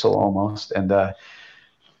schnitzel almost, and a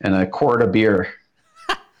quart of beer.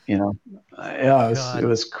 It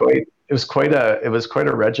was quite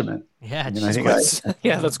a regiment. Yeah,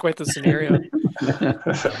 that's quite the scenario.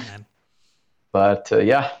 But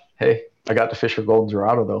hey, I got to fish for golden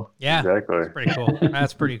dorado though. Yeah, exactly. That's pretty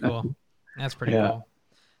cool. That's pretty cool.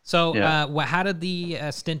 So, how did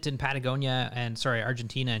the stint in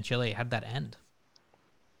Argentina and Chile, how did that end?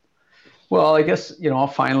 Well, I guess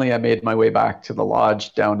finally I made my way back to the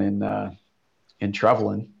lodge down in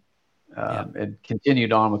Trevelin, and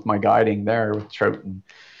continued on with my guiding there with trout and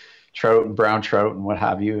brown trout and what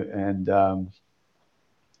have you. And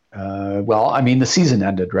the season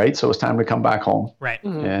ended, right? So it was time to come back home. Right.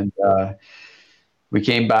 Mm-hmm. And we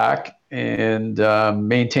came back and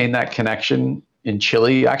maintained that connection in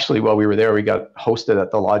Chile. Actually, while we were there, we got hosted at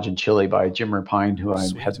the lodge in Chile by Jim Rapine, who I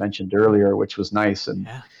had mentioned earlier, which was nice. And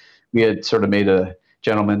we had sort of made a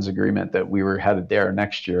gentleman's agreement that we were headed there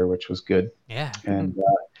next year, which was good. Yeah. And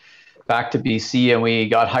back to BC, and we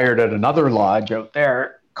got hired at another lodge out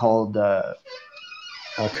there called, I'm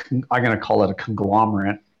going to call it a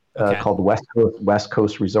conglomerate, called West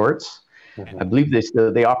Coast Resorts. Okay. I believe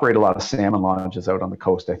they operate a lot of salmon lodges out on the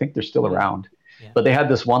coast. I think they're still around. Yeah. But they had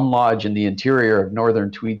this one lodge in the interior of northern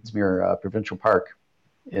Tweedsmuir Provincial Park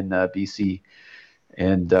in BC.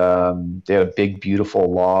 And they had a big,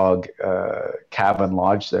 beautiful log cabin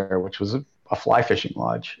lodge there, which was a fly fishing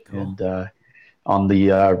lodge. Cool. And on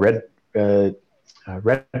the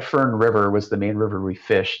Redfern River was the main river we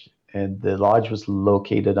fished, and the lodge was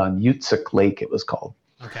located on Utsick Lake, it was called.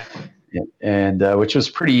 Okay. And which was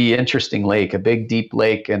pretty interesting lake, a big, deep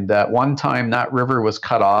lake. And at one time, that river was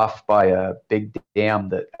cut off by a big dam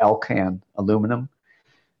that Alcan Aluminum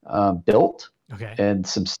built. Okay. And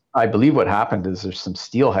I believe what happened is there's some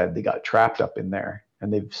steelhead that got trapped up in there,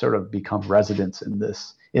 and they've sort of become residents in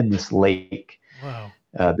this lake. Wow.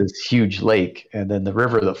 This huge lake, and then the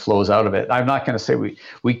river that flows out of it. I'm not going to say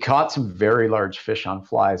we caught some very large fish on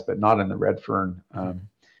flies, but not in the Redfern.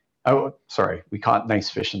 We caught nice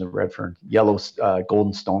fish in the Redfern. Yellow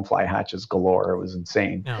golden stonefly hatches galore. It was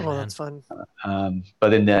insane. Oh, that's fun.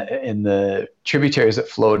 But in the tributaries that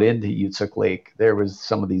flowed into Utsick Lake, there was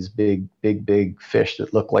some of these big fish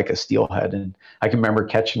that looked like a steelhead, and I can remember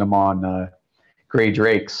catching them on gray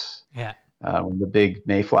drakes. Yeah. When the big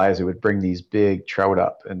mayflies, it would bring these big trout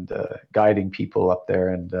up, and guiding people up there,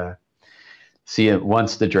 and see it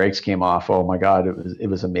once the drakes came off. Oh my God, it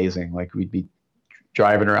was amazing. Like we'd be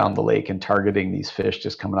driving around the lake and targeting these fish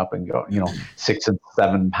just coming up and go, 6 and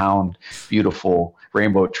 7 pound beautiful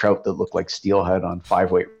rainbow trout that looked like steelhead on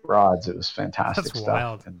 5-weight rods. It was fantastic. That's stuff.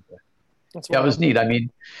 Wild. And, That's yeah, wild. it was neat. I mean,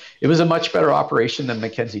 it was a much better operation than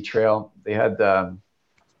Mackenzie Trail. They had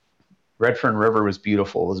Redfern River was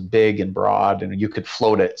beautiful. It was big and broad, and you could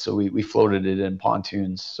float it. So we floated it in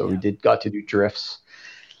pontoons. So we got to do drifts,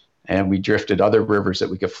 and we drifted other rivers that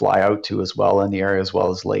we could fly out to as well in the area, as well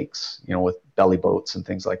as lakes, with belly boats and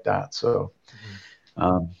things like that. So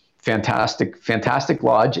fantastic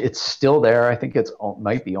lodge. It's still there. I think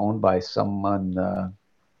might be owned by someone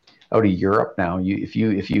out of Europe now. If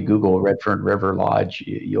you Google Redfern River Lodge,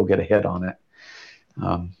 you'll get a hit on it.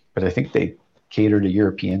 But I think they cater to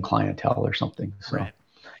European clientele or something. So right.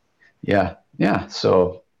 Yeah.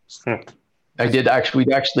 So we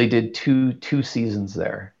actually did two seasons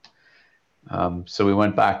there. So we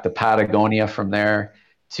went back to Patagonia from there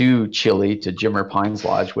to Chile, to Jimmer Pines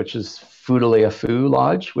Lodge, which is Futaleufú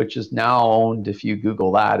Lodge, which is now owned, if you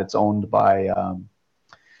Google that, it's owned by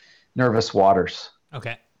Nervous Waters.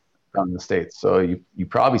 Okay. From the States. So you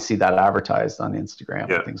probably see that advertised on Instagram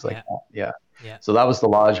and things like that. Yeah. So that was the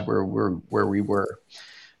lodge where we were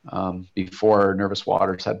before Nervous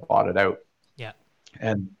Waters had bought it out. Yeah.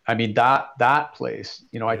 And I mean, that place,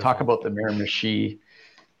 I talk about the Miramichi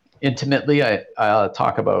intimately. I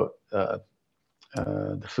talk about the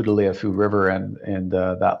Futaleufú River and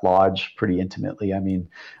that lodge pretty intimately. I mean,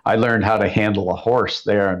 I learned how to handle a horse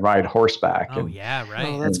there and ride horseback. Oh, yeah, right.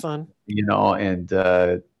 Oh, that's fun. We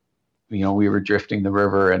were drifting the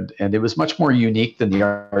river, and it was much more unique than the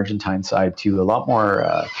Argentine side too. A lot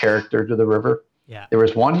more character to the river. Yeah. There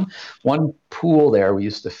was one pool there we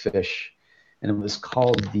used to fish, and it was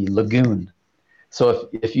called the Lagoon. So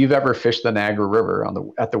if you've ever fished the Niagara River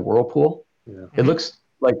at the Whirlpool, it looks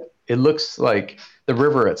like the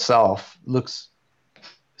river itself looks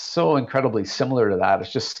so incredibly similar to that.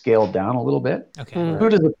 It's just scaled down a little bit. Okay.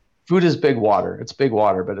 Food is big water. It's big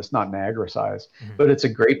water, but it's not Niagara size. Mm-hmm. But it's a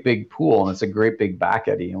great big pool, and it's a great big back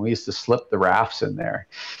eddy. And we used to slip the rafts in there,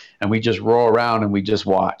 and we just roll around and we just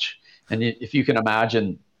watch. And if you can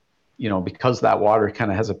imagine, because that water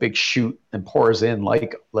kind of has a big chute and pours in,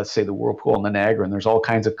 like, let's say, the Whirlpool in the Niagara, and there's all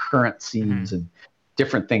kinds of current seams and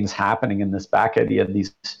different things happening in this back eddy, and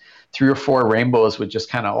these 3 or 4 rainbows would just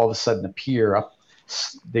kind of all of a sudden appear up.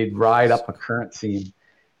 They'd ride up a current seam.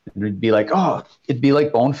 And it'd be like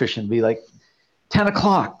bone fishing. It'd be like 10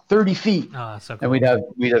 o'clock, 30 feet. Oh, so cool.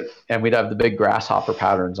 And we'd have the big grasshopper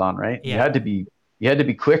patterns on, right? Yeah. You had to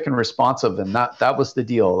be quick and responsive, and that was the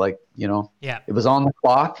deal. Like, it was on the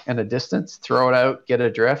clock and a distance, throw it out, get a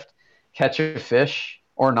drift, catch a fish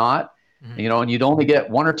or not, and you'd only get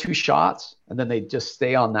 1 or 2 shots, and then they'd just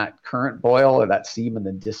stay on that current boil or that seam and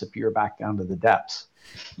then disappear back down to the depths.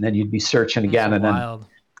 And then you'd be searching again. That's and wild.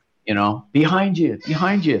 Then, behind you,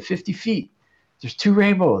 50 feet, there's 2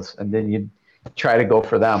 rainbows. And then you'd try to go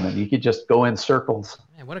for them, and you could just go in circles.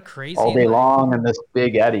 Man, what a crazy all day long in this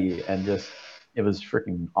big eddy, and it was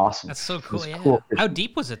freaking awesome. That's so cool. Yeah. Cool. How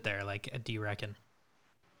deep was it there? Like, do you reckon?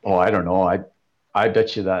 Oh, I don't know. I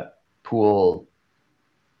bet you that pool,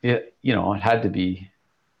 it had to be,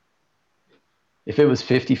 if it was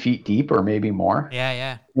 50 feet deep or maybe more.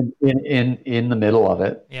 Yeah. In the middle of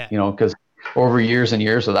it. Yeah. Because over years and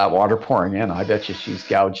years of that water pouring in, I bet you she's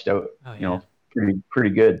gouged out. Oh, yeah. Pretty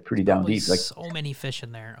good, pretty down Probably deep. Like, so many fish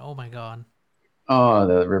in there. Oh my God. Oh,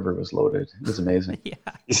 the river was loaded. It was amazing. Yeah.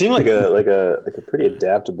 You seem like a pretty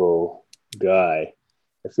adaptable guy.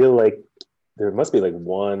 I feel like there must be like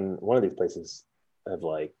one of these places have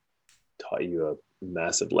like taught you a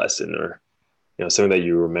massive lesson, or something that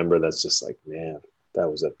you remember that's just like, man, that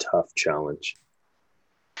was a tough challenge.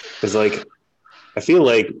 It's like, I feel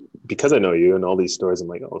like because I know you and all these stories, I'm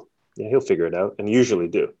like, oh yeah, he'll figure it out, and usually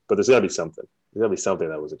do. But there's gotta be something. There's gotta be something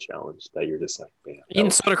that was a challenge that you're just like, man.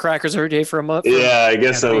 Eating soda crackers every day for a month. Yeah, I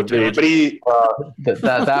guess that would be. But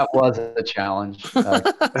that was a challenge.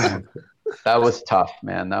 That was tough,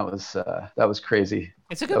 man. That was crazy.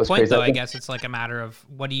 It's a good point, though. I guess it's like a matter of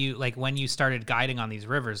what do you like when you started guiding on these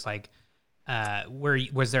rivers. Like,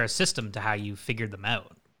 was there a system to how you figured them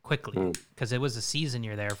out quickly? Because it was a season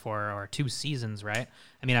you're there for, or 2 seasons, right?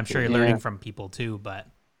 I mean, I'm sure you're learning from people too, but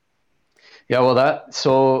yeah. Well,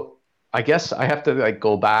 so I guess I have to like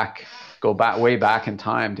go way back in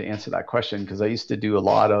time to answer that question, because I used to do a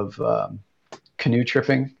lot of canoe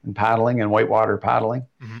tripping and paddling and whitewater paddling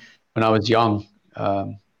when I was young.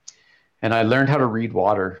 And I learned how to read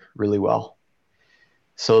water really well.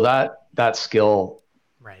 So that skill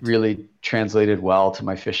really translated well to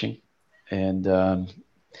my fishing, and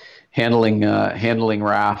handling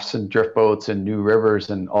rafts and drift boats and new rivers,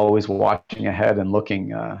 and always watching ahead and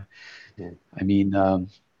looking. I mean,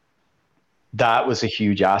 that was a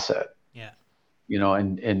huge asset. Yeah.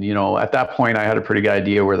 And at that point I had a pretty good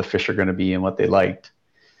idea where the fish are going to be and what they liked.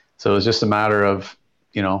 So it was just a matter of,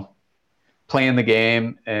 playing the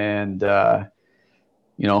game and,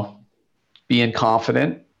 being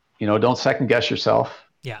confident, don't second guess yourself.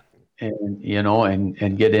 Yeah. And,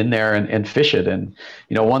 and get in there and fish it. And,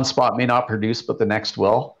 one spot may not produce, but the next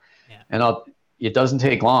will. Yeah. And it doesn't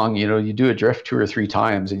take long. You do a drift 2 or 3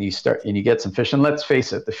 times and you get some fish. And let's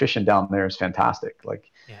face it, the fishing down there is fantastic.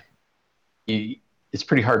 Like, it's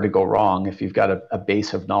pretty hard to go wrong if you've got a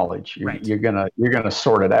base of knowledge. You're gonna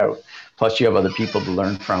sort it out. Plus, you have other people to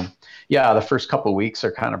learn from. Yeah, the first couple of weeks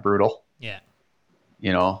are kind of brutal. Yeah.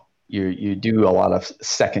 You do a lot of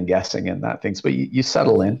second guessing and that things, but you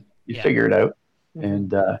settle in, you figure it out,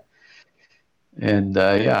 and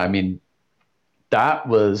I mean, that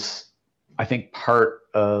was, I think, part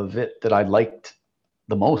of it that I liked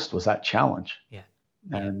the most was that challenge. Yeah.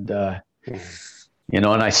 And and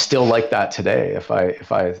I still like that today. If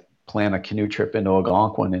I plan a canoe trip into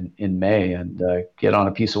Algonquin in May and get on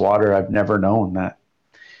a piece of water I've never known, that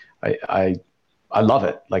I love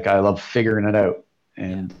it. Like, I love figuring it out,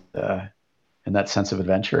 and that sense of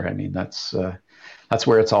adventure. I mean, that's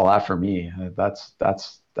where it's all at for me. That's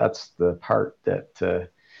the part that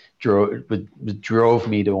drove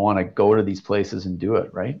me to want to go to these places and do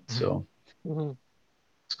it. Right. So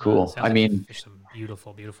it's cool. I mean, fish some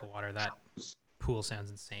beautiful water. That pool sounds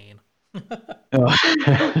insane.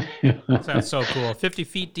 Sounds so cool. 50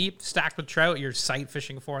 feet deep, stacked with trout. You're sight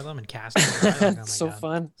fishing for them and casting. Oh so God.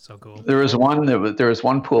 Fun. So cool. There was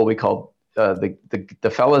one pool we called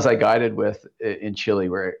the fellas I guided with in Chile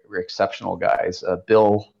were exceptional guys.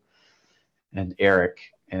 Bill and Eric,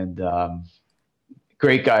 and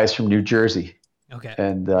great guys from New Jersey. Okay.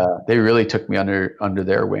 And they really took me under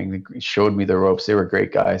their wing. They showed me the ropes. They were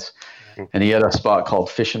great guys. Yeah. And he had a spot called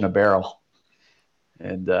Fish in a Barrel.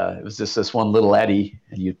 And it was just this one little eddy,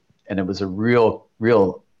 and it was a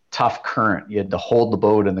real tough current. You had to hold the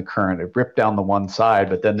boat in the current. It ripped down the one side,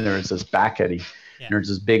 but then there was this back eddy. Yeah. And there's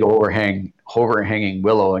this big overhanging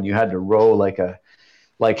willow, and you had to row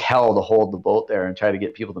like hell to hold the boat there and try to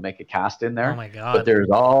get people to make a cast in there. Oh my God. But there's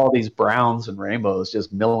all these browns and rainbows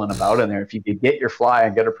just milling about in there. If you could get your fly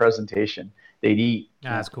and get a presentation, they'd eat.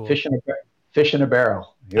 That's cool. Fish in a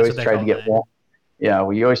barrel. You always tried to get one. Yeah,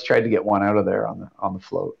 we always tried to get one out of there on the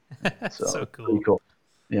float. So cool. Pretty cool.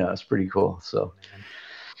 Yeah, it's pretty cool. So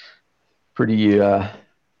pretty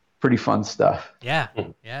fun stuff. Yeah.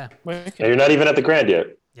 Yeah. And you're not even at the Grand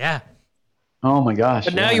yet. Yeah. Oh my gosh.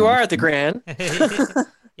 But now you are at the Grand.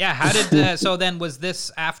 Yeah. How did so then was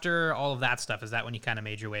this after all of that stuff? Is that when you kind of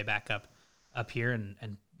made your way back up here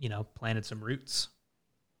and planted some roots?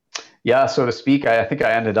 Yeah, so to speak. I think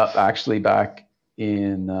I ended up actually back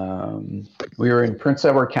in we were in Prince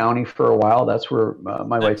Edward County for a while. That's where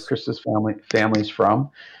my wife Krista's family's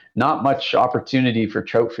from. Not much opportunity for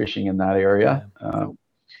trout fishing in that area.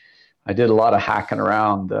 I did a lot of hacking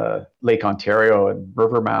around Lake Ontario and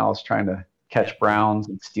river mouths trying to catch browns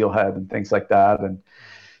and steelhead and things like that, and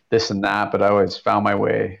this and that. But I always found my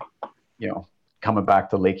way, coming back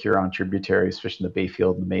to Lake Huron tributaries, fishing the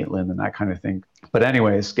Bayfield and the Maitland and that kind of thing. But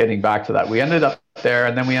anyways, getting back to that, we ended up there,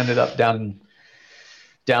 and then we ended up down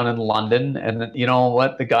in London. And then, you know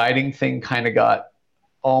what, the guiding thing kind of got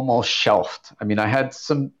almost shelved. I mean, I had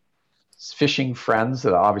some fishing friends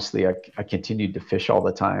that obviously I continued to fish all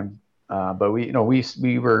the time. But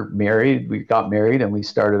we were married. We got married and we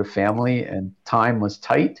started a family, and time was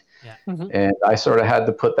tight. Yeah. Mhm. And I sort of had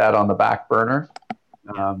to put that on the back burner.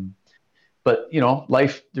 Yeah. But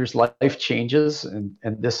there's life changes and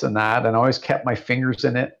this and that. And I always kept my fingers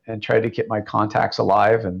in it and tried to keep my contacts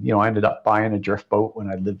alive. And, I ended up buying a drift boat when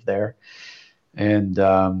I lived there, and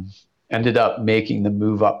ended up making the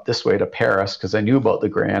move up this way to Paris because I knew about the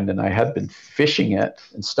Grand and I had been fishing it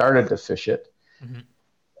and started to fish it. Mm-hmm.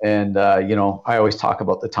 And, I always talk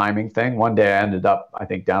about the timing thing. One day I ended up, I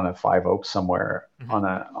think, down at Five Oaks somewhere on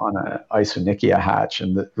a Isonychia hatch,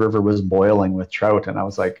 and the river was boiling with trout. And I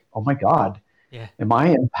was like, oh my God, am I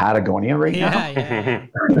in Patagonia right now? Yeah.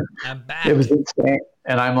 I'm back. It was insane.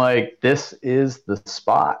 And I'm like, this is the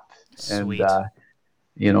spot. Sweet.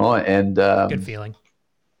 And, good feeling.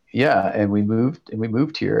 Yeah. And we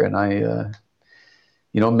moved here, and I,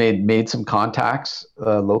 made some contacts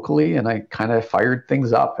locally, and I kind of fired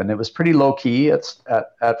things up, and it was pretty low key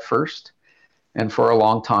at first and for a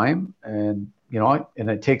long time. And, and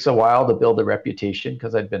it takes a while to build a reputation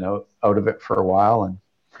because I'd been out of it for a while. And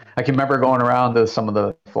I can remember going around to some of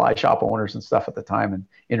the fly shop owners and stuff at the time and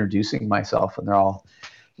introducing myself, and they're all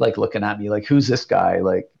like looking at me like, who's this guy?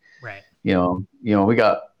 Like, right. We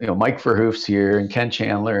got, Mike Verhoof's here and Ken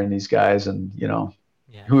Chandler and these guys, and,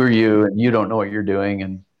 who are you? And you don't know what you're doing.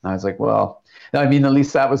 And I was like, well, I mean, at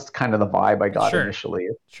least that was kind of the vibe I got initially.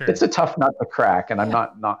 Sure. It's a tough nut to crack, and I'm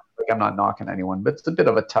not knocking anyone, but it's a bit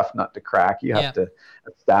of a tough nut to crack. You have to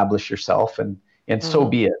establish yourself, and so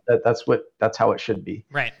be it. That's how it should be.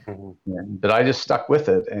 Right. But I just stuck with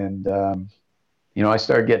it, and I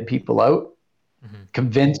started getting people out,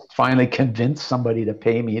 finally convinced somebody to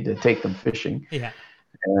pay me to take them fishing. Yeah.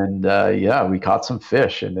 And we caught some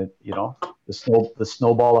fish, and it, the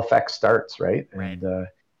snowball effect starts, right? Right.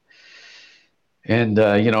 And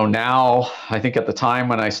now I think at the time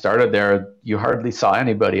when I started there, you hardly saw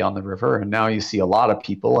anybody on the river, and now you see a lot of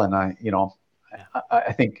people. And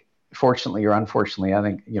I think, fortunately or unfortunately, I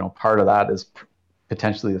think part of that is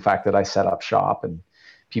potentially the fact that I set up shop, and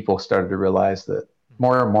people started to realize that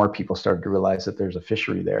more and more people started to realize that there's a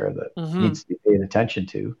fishery there that needs to be paid attention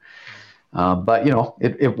to. But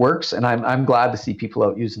it works, and I'm glad to see people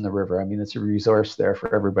out using the river. I mean, it's a resource there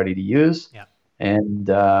for everybody to use. Yeah. And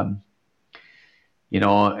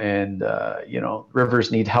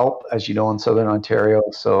rivers need help, as you know, in Southern Ontario.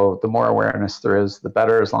 So the more awareness there is, the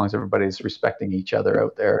better, as long as everybody's respecting each other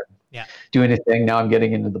out there. Yeah. Do anything. Now I'm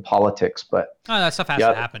getting into the politics, but that stuff has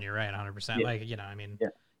to happen. You're right, 100%. Yeah.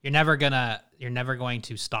 You're never going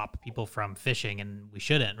to stop people from fishing, and we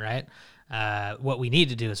shouldn't, right? What we need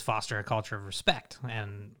to do is foster a culture of respect,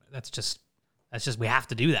 and that's just we have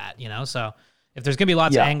to do that, So if there's gonna be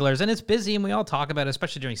lots of anglers, and it's busy, and we all talk about it,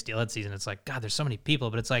 especially during steelhead season, it's like, God, there's so many people,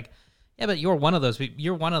 but it's like, yeah, but you're one of those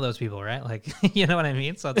people, right? Like, you know what I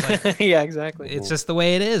mean? So it's like, yeah, exactly. It's just the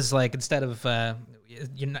way it is. Like, instead of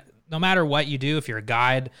no matter what you do, if you're a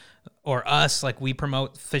guide or us, like, we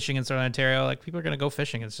promote fishing in Southern Ontario, like, people are gonna go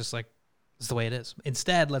fishing. It's just like, it's the way it is.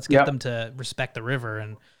 Instead, let's get them to respect the river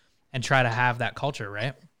and try to have that culture,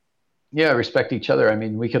 right? Yeah, respect each other. I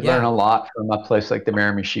mean, we could learn a lot from a place like the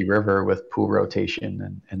Miramichi River with pool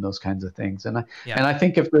rotation and those kinds of things. And I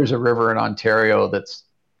think if there's a river in Ontario that's,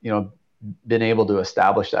 been able to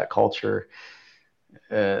establish that culture,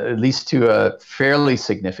 at least to a fairly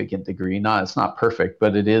significant degree, it's not perfect,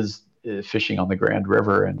 but it is fishing on the Grand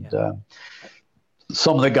River. And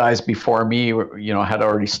some of the guys before me, had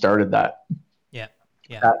already started that.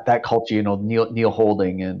 That culture, Neil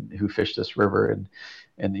Holding, and who fished this river,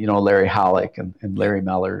 and Larry Halleck and Larry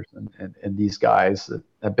Mellors and these guys that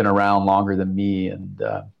have been around longer than me. And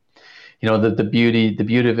the beauty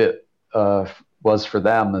of it was for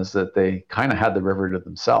them is that they kind of had the river to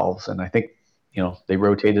themselves. And I think they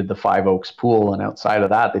rotated the Five Oaks pool, and outside of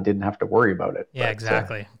that, they didn't have to worry about it. Yeah,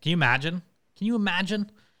 exactly. Can you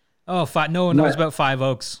imagine? Oh, no one knows about Five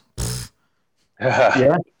Oaks.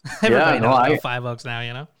 Yeah. Everybody knows about Five Oaks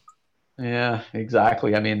now, Yeah,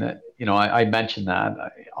 exactly. I mean, I mentioned that.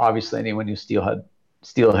 Obviously, anyone who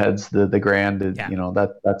steelheads the Grand,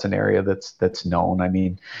 that's an area that's known. I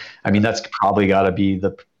mean, that's probably got to be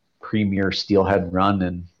the premier steelhead run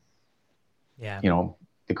in,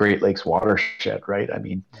 the Great Lakes watershed, right? I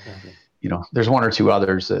mean, there's one or two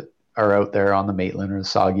others that are out there on the Maitland or the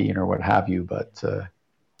Saugeen or what have you, but.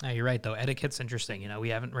 No, you're right, though. Etiquette's interesting. We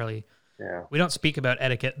haven't really. Yeah. We don't speak about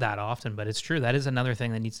etiquette that often, but it's true. That is another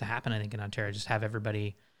thing that needs to happen, I think, in Ontario. Just have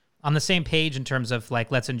everybody on the same page in terms of,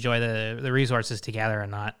 like, let's enjoy the resources together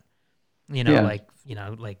and not, get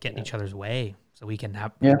in each other's way, so we can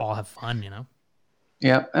all have fun,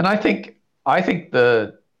 Yeah, and I think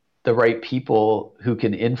the the right people who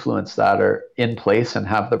can influence that are in place and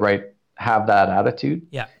have that attitude.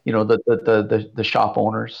 Yeah. The shop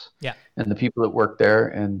owners. Yeah. And the people that work there.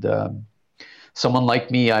 And someone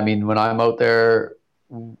like me, I mean, when I'm out there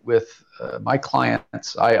with my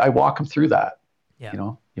clients, I walk them through that. Yeah. You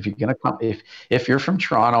know, if you're gonna come, if you're from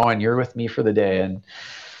Toronto and you're with me for the day, and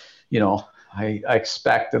I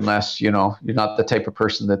expect, unless you're not the type of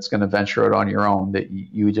person that's going to venture out on your own, that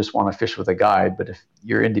you just want to fish with a guide. But if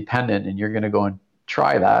you're independent and you're going to go and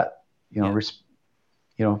try that,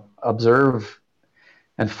 observe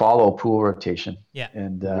and follow pool rotation. Yeah.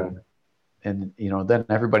 And then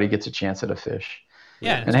everybody gets a chance at a fish.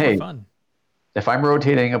 Yeah. And hey, fun. If I'm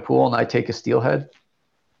rotating a pool and I take a steelhead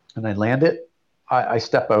and I land it, I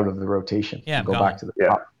step out of the rotation and go back to the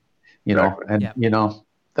top.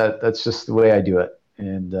 That's just the way I do it.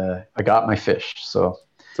 And I got my fish. So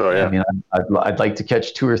I mean, I'd like to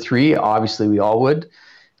catch 2 or 3. Obviously, we all would.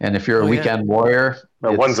 And if you're a weekend warrior,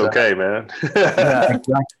 one's okay, man. Yeah,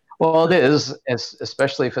 exactly. Well, it is,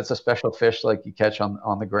 especially if it's a special fish like you catch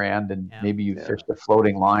on the Grand, and maybe you fished a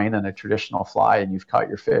floating line and a traditional fly, and you've caught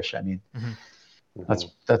your fish. I mean,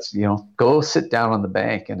 that's go sit down on the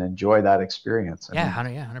bank and enjoy that experience.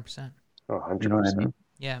 100%. Oh, 100%. You know what I mean?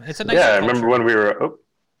 Yeah, it's a nice. I remember when we were.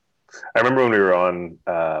 on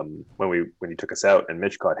when you took us out and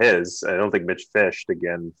Mitch caught his. I don't think Mitch fished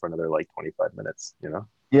again for another like 25 minutes.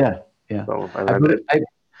 Yeah. So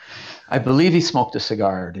I believe he smoked a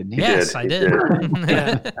cigar, didn't he? Yes, I did.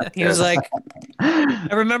 He was like, I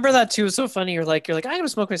remember that too. It was so funny. You're like, I'm gonna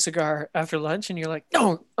smoke my cigar after lunch, and you're like,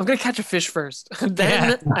 no, I'm gonna catch a fish first.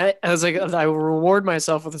 Then I was like, I will reward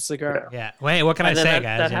myself with a cigar. Yeah. Wait, what can I say,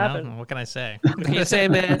 guys? That happened. What can I say? What can you say,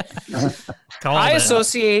 man? I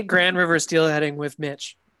associate Grand River steelheading with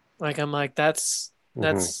Mitch. Like, I'm like, that's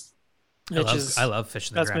Mitch's. I love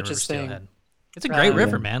fishing the Grand River steelhead. It's a Right. great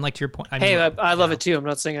river, man. Like to your point. I love it too. I'm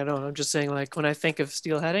not saying I don't. I'm just saying, like, when I think of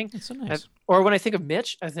steelheading, It's so nice. or when I think of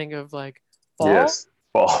Mitch, I think of like fall, Yes,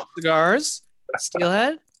 fall. cigars,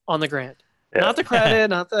 steelhead on the Grand. Yeah. Not the credit,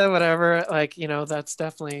 not the whatever. Like, that's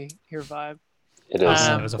definitely your vibe. It is.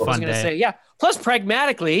 It was a what fun I was gonna day. say, yeah. Plus,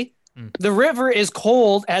 pragmatically, the river is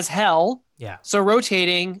cold as hell. Yeah. So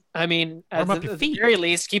rotating, I mean, at Warm up your the feet. very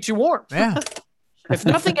least, keeps you warm. Yeah. If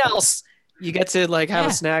nothing else, you get to like have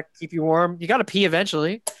a snack, keep you warm. You got to pee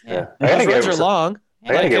eventually. Yeah. Those roads are long.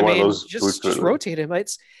 I gotta get one of those. Just rotate him.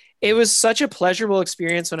 It was such a pleasurable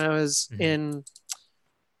experience when I was in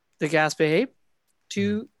the Gaspé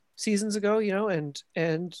 2 seasons ago, and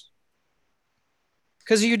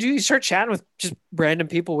because you start chatting with just random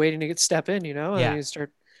people waiting to step in, and you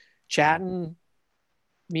start chatting,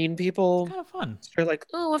 meeting people. Kind of fun. They're like,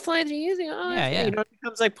 oh, what flight are you using? Oh, Yeah. it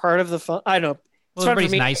becomes like part of the fun. I know. Well,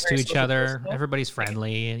 everybody's nice to each other. Everybody's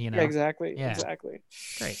friendly, and Yeah, exactly. Yeah. Exactly.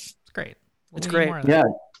 Great. It's great. It's great. Yeah.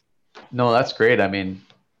 No, that's great. I mean,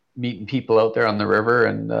 meeting people out there on the river,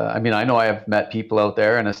 and I mean, I know I have met people out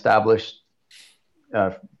there and established,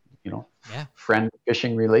 friend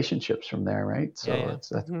fishing relationships from there, right? So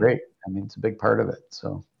that's great. I mean, it's a big part of it.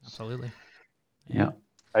 So absolutely. Yeah.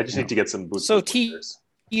 I just need to get some boots. So TU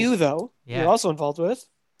though, you're also involved with.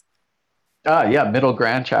 Middle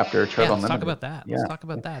Grand chapter. Let's talk about that. Let's talk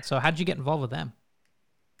about that. So how did you get involved with them?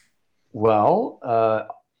 Well,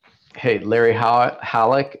 Larry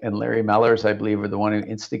Halleck and Larry Mellors, I believe, are the one who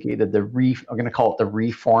instigated I'm going to call it the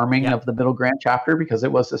reforming of the Middle Grand chapter, because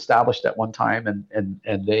it was established at one time,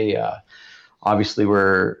 and they obviously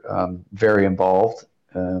were very involved.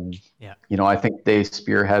 I think they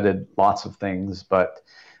spearheaded lots of things, but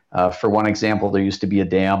for one example, there used to be a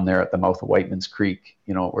dam there at the mouth of Whiteman's Creek,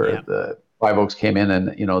 where the Five Oaks came in,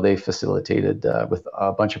 and they facilitated with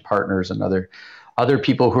a bunch of partners and other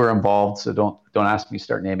people who are involved. So don't ask me to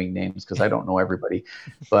start naming names, because I don't know everybody,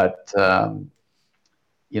 but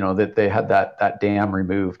that they had that dam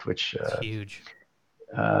removed, which huge.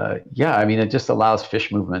 I mean, it just allows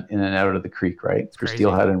fish movement in and out of the creek, right? For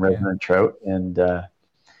steelhead and resident trout, and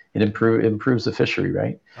it improves the fishery,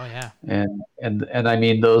 right? Oh yeah. And I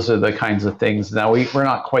mean, those are the kinds of things. Now we're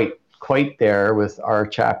not quite there with our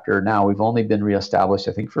chapter now. We've only been reestablished,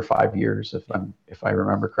 I think, for 5 years, if I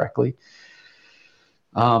remember correctly.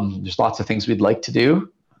 There's lots of things we'd like to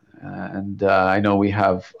do, and I know we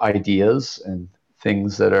have ideas and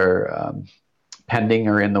things that are pending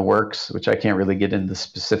or in the works, which I can't really get into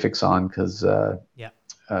specifics on, because I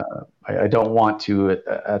don't want to,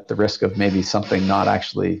 at the risk of maybe something not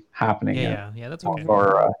actually happening. Yeah, that's okay.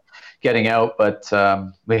 Or getting out, but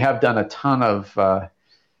we have done a ton of,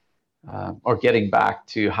 or getting back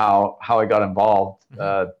to how I got involved.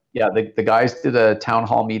 The guys did a town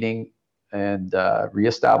hall meeting and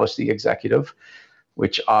reestablished the executive,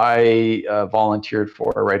 which I volunteered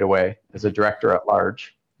for right away as a director at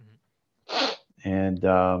large. And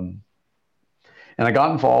I got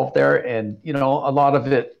involved there, and a lot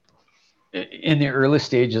of it in the early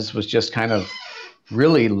stages was just kind of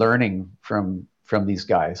really learning from these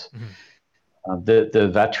guys, the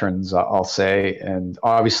veterans, I'll say. And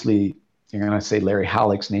obviously you're going to say Larry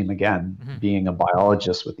Halleck's name again, being a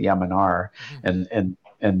biologist with the MNR,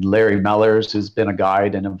 and Larry Mellors, who's been a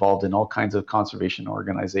guide and involved in all kinds of conservation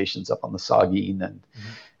organizations up on the Saugeen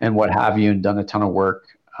and what have you, and done a ton of work.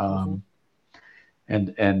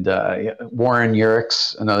 And Warren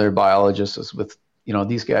Urix, another biologist, is with,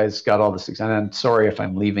 these guys got all this. And I'm sorry if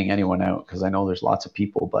I'm leaving anyone out, because I know there's lots of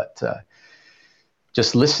people, but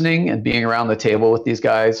just listening and being around the table with these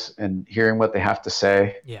guys and hearing what they have to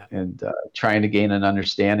say, and trying to gain an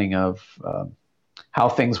understanding of how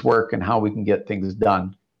things work and how we can get things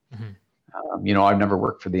done. I've never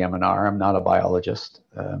worked for the MNR. I'm not a biologist.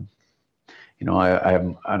 I have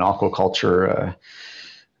an aquaculture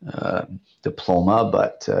diploma,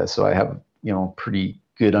 but so I have pretty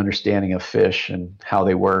good understanding of fish and how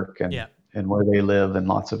they work and where they live, and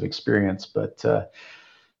lots of experience. But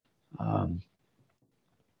and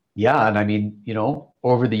I mean,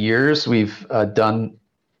 over the years we've done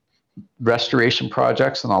restoration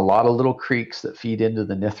projects on a lot of little creeks that feed into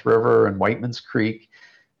the Nith River and Whiteman's Creek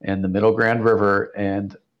and the Middle Grand River.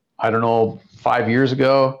 And I don't know, 5 years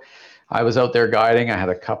ago, I was out there guiding. I had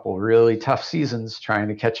a couple really tough seasons trying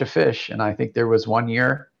to catch a fish. And I think there was one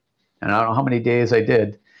year, and I don't know how many days I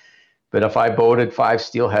did, but if I boated 5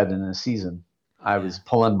 steelhead in a season, I was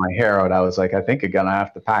pulling my hair out. I was like, I think I'm going to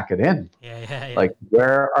have to pack it in. Like,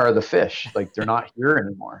 where are the fish? Like, they're not here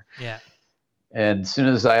anymore. And as soon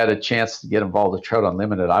as I had a chance to get involved with Trout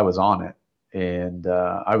Unlimited, I was on it, and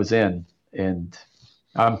I was in. And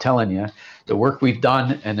I'm telling you, the work we've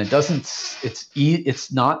done, and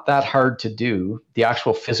it's not that hard to do, the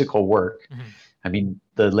actual physical work. I mean,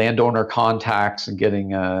 the landowner contacts and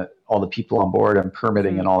getting all the people on board and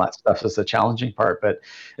permitting and all that stuff is the challenging part. But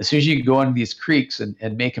as soon as you go into these creeks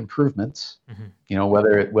and make improvements,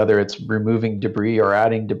 whether it's removing debris or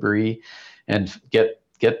adding debris, and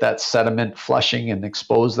get that sediment flushing and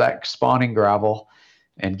expose that spawning gravel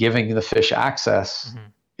and giving the fish access,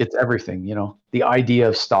 it's everything. The idea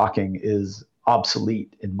of stocking is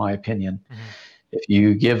obsolete, in my opinion. If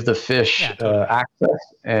you give the fish access,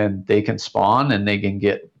 and they can spawn and they can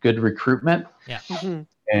get good recruitment,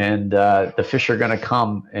 and the fish are going to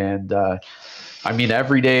come. And I mean,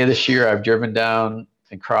 every day this year I've driven down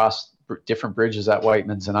and crossed different bridges at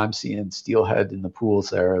Whiteman's, and I'm seeing steelhead in the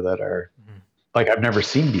pools there that are like I've never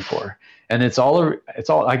seen before. And it's all,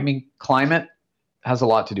 I mean, climate has a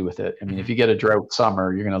lot to do with it. I mean, if you get a drought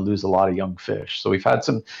summer, you're going to lose a lot of young fish. So we've had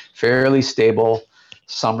some fairly stable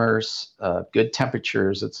summers, good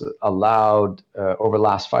temperatures. It's allowed over the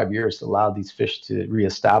last 5 years, allowed these fish to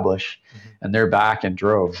reestablish, and they're back in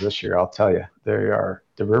droves this year. I'll tell you, the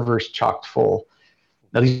river's chocked full.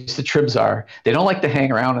 At least the tribs are. They don't like to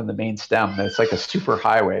hang around in the main stem. It's like a super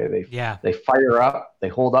highway. They fire up, they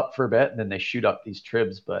hold up for a bit, and then they shoot up these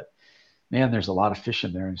tribs. But man, there's a lot of fish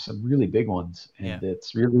in there, and some really big ones. And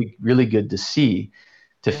it's really, really good to see,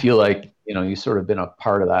 to feel like, you've sort of been a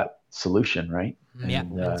part of that solution, right?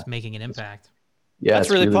 And it's making an impact. That's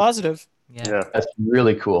really positive. That's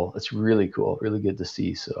really cool. It's really cool. Really good to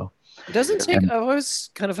see. So it doesn't take, I've always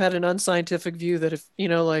kind of had an unscientific view that if,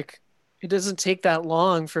 it doesn't take that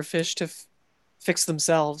long for fish to fix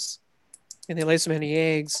themselves, and they lay so many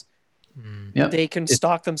eggs. They can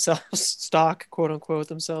stock quote unquote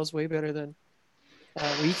themselves way better than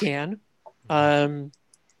we can.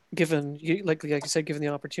 Given, like you said, given the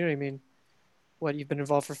opportunity. I mean, you've been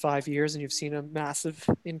involved for 5 years and you've seen a massive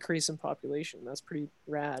increase in population. That's pretty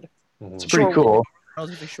rad. It's pretty cool.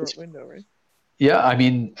 Relatively short window, right? Yeah, I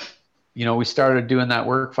mean, we started doing that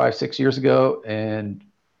work 5-6 years ago, and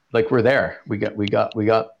like, we're there. We got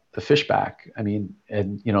the fish back. I mean,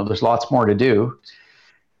 and there's lots more to do,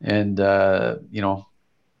 and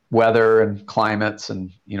weather and climates,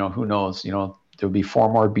 and who knows? There'll be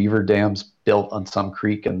 4 more beaver dams built on some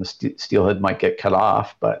creek, and the steelhead might get cut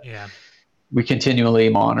off. But we continually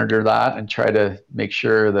monitor that and try to make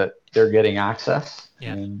sure that they're getting access.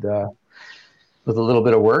 And with a little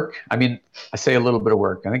bit of work, I mean, I say a little bit of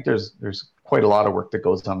work. I think there's quite a lot of work that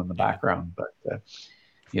goes on in the background, but.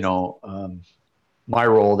 My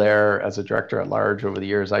role there as a director at large over the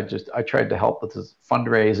years, I tried to help with this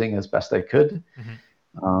fundraising as best I could,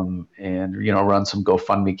 and run some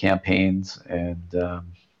GoFundMe campaigns, and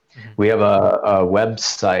we have a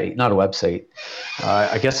website, not a website.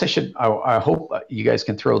 I guess I hope you guys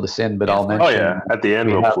can throw this in, but I'll mention. Oh yeah, at the end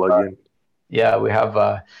we'll plug in. Yeah, we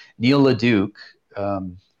have Neil Leduc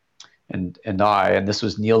and this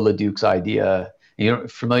was Neil Leduc's idea. You're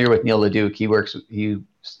familiar with Neil Leduc? He worked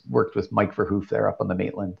with Mike Verhoof there up on the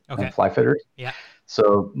Maitland and Fly Fitters. Yeah.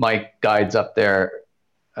 So Mike guides up there,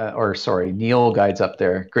 Neil guides up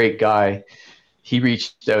there. Great guy. He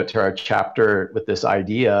reached out to our chapter with this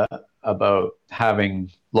idea about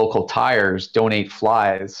having local tires donate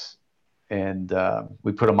flies, and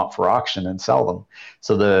we put them up for auction and sell them.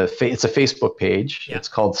 So it's a Facebook page. Yeah. It's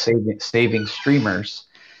called Saving Streamers.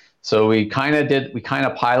 So we kind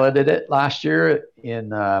of piloted it last year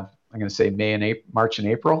in I'm going to say March and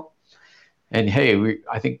April. And hey,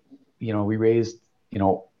 I think we raised,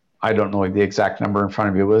 I don't know the exact number in front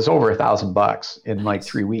of you. It was over $1,000 in like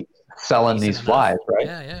 3 weeks selling these flies, right?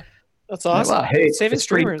 Yeah. That's awesome. Well, hey, Saving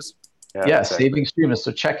Streamers. Yeah, exactly. Saving Streamers.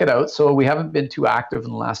 So check it out. So we haven't been too active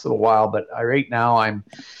in the last little while, but right now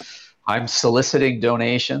I'm soliciting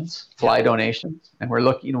donations, fly donations, and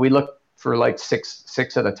we look for like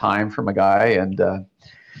six at a time from a guy, and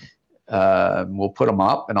we'll put them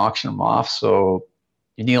up and auction them off. So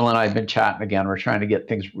Neil and I have been chatting again. We're trying to get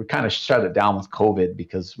things. We kind of shut it down with COVID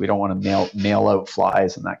because we don't want to mail out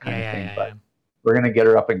flies and that kind of thing. But we're gonna get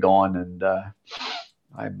her up and going, and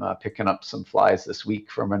I'm picking up some flies this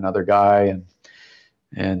week from another guy,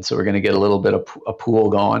 and so we're gonna get a little bit of a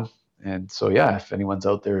pool going. And so, if anyone's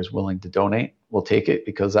out there is willing to donate, we'll take it,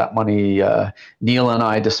 because that money, Neil and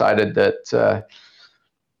I decided that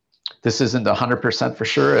this isn't 100% for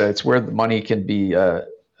sure. It's where the money can be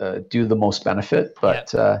do the most benefit.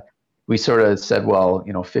 But we sort of said, well,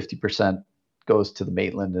 50% goes to the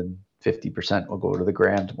Maitland and 50% will go to the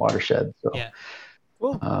Grand watershed. So,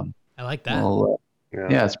 cool. I like that.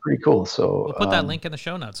 It's pretty cool. So we'll put that link in the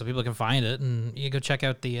show notes so people can find it, and you go check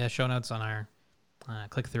out the show notes on our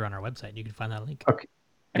click through on our website. You can find that link. Okay.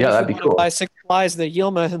 And that'd be cool. Buy 6 flies that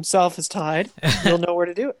Yilma himself has tied, you'll know where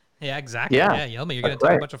to do it. Yeah, exactly. Yeah, Yilma, you're going to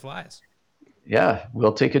tie a bunch of flies. Yeah,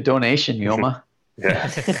 we'll take a donation, Yilma.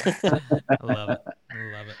 I love it.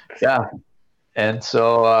 Yeah. And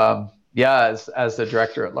so, as the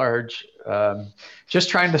director at large, just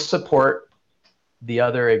trying to support the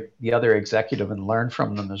other executive and learn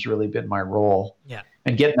from them has really been my role. Yeah.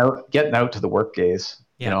 And getting out to the work days,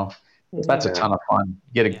 that's a ton of fun.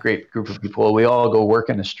 Get a great group of people. We all go work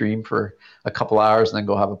in a stream for a couple hours and then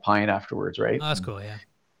go have a pint afterwards, right? Oh, that's cool, yeah.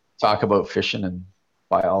 Talk about fishing and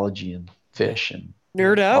biology and fish and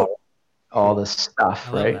nerd out. All this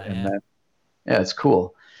stuff, right? That, and then, it's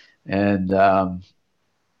cool. And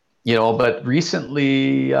but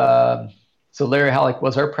recently, so Larry Halleck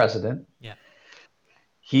was our president. Yeah.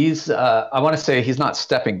 He's I want to say he's not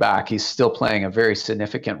stepping back. He's still playing a very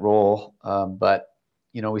significant role, but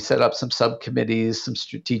we set up some subcommittees, some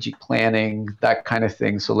strategic planning, that kind of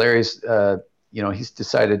thing. So Larry's, he's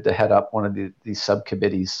decided to head up one of these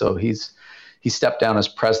subcommittees. So he stepped down as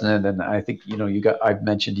president, and I think I've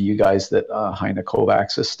mentioned to you guys that Heine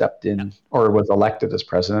Kovacs has stepped in or was elected as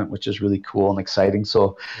president, which is really cool and exciting.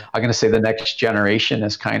 So I'm going to say the next generation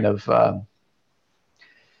is kind of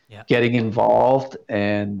getting involved,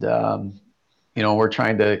 and we're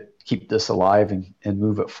trying to keep this alive and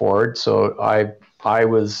move it forward. So I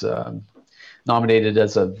was nominated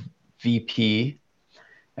as a VP,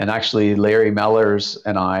 and actually Larry Mellors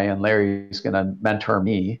and Larry's going to mentor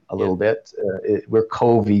me a little bit. We're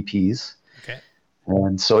co-VPs. Okay.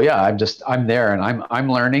 And so, I'm there, and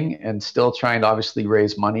I'm learning and still trying to obviously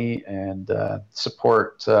raise money and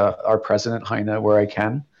support our president, Heine, where I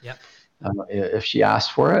can, if she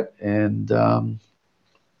asks for it. And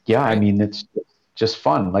I mean, it's just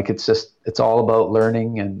fun. Like it's all about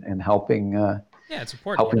learning and helping. It's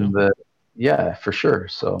important. Helping for sure.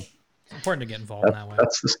 So it's important to get involved in that way.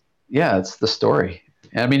 It's the story.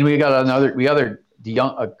 And I mean, we got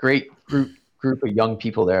a great group of young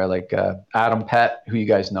people there, like Adam Pett, who you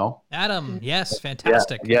guys know. Adam, yes,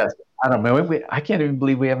 fantastic. Yes, Adam. I can't even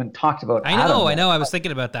believe we haven't talked about. I know. I was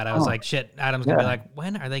thinking about that. I was like, shit. Adam's gonna be like,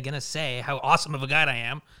 when are they gonna say how awesome of a guy I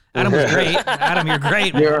am? Adam was great. Adam, you're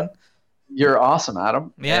great, man. You're awesome,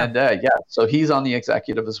 Adam. Yeah. And so he's on the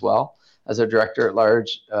executive as well as a director at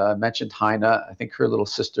large. Mentioned Heine. I think her little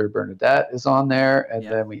sister Bernadette is on there, and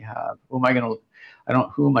then we have who am I going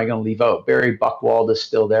to leave out? Barry Buchwald is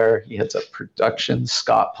still there. He heads up production.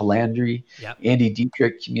 Scott Palandri, Andy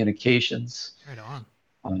Dietrich, communications. Right on.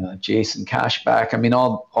 Jason Cashback. I mean,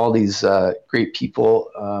 all these great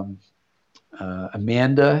people.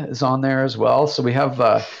 Amanda is on there as well. So we have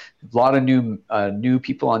a lot of new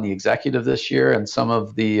people on the executive this year, and some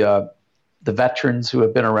of the veterans who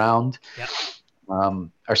have been around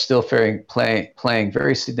are still playing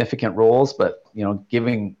very significant roles, but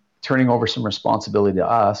turning over some responsibility to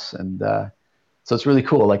us, and So it's really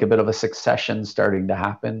cool, like a bit of a succession starting to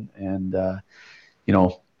happen. And,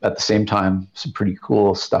 at the same time, some pretty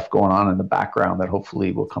cool stuff going on in the background that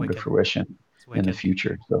hopefully will come to fruition in the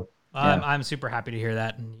future. So I'm super happy to hear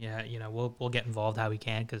that. And we'll get involved how we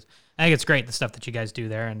can, because I think it's great, the stuff that you guys do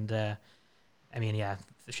there. And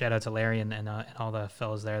shout out to Larry and all the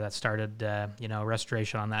fellows there that started,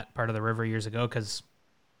 restoration on that part of the river years ago, because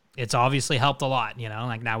it's obviously helped a lot,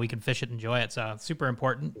 like now we can fish it, enjoy it. So it's super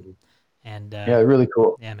important. And really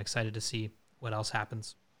cool. Yeah, I'm excited to see what else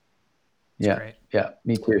happens. Great. Yeah,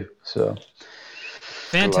 me too. So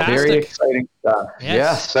fantastic. Very exciting stuff.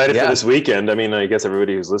 Yes. Excited for this weekend. I mean, I guess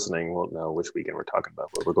everybody who's listening will know which weekend we're talking about,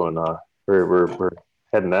 but we're going, we're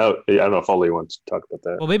heading out. I don't know if Ollie wants to talk about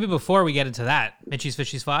that. Well, maybe before we get into that, Mitchie's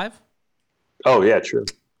Fishies 5. Oh yeah, true.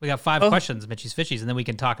 We got 5 questions, Mitchie's Fishies, and then we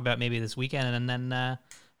can talk about maybe this weekend and then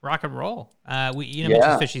rock and roll. Mitchie's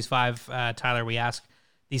Fishies 5, Tyler, we ask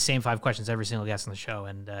these same 5 questions every single guest on the show,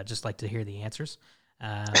 and just like to hear the answers.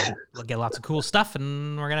 We'll get lots of cool stuff,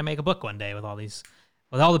 and we're gonna make a book one day with all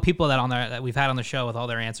the people that we've had on the show with all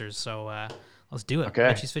their answers. So let's do it. Okay.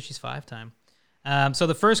 Mitchie's Fishies 5 time. So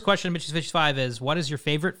the first question in Mitchie's Fishies 5 is, what is your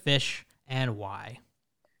favorite fish and why?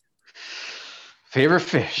 Favorite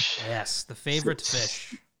fish? Yes, the favorite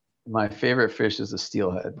fish. My favorite fish is a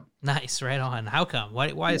steelhead. Nice, right on. How come?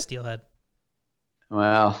 Why is steelhead?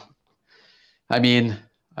 Well, I mean,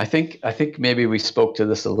 I think maybe we spoke to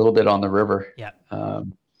this a little bit on the river. Yeah.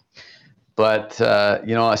 But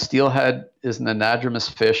a steelhead is an anadromous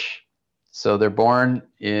fish. So they're born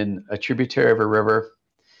in a tributary of a river,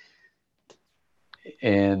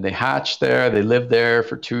 and they hatch there. They live there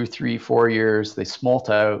for 2, 3, 4 years. They smolt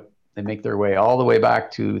out. They make their way all the way back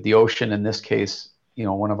to the ocean. In this case,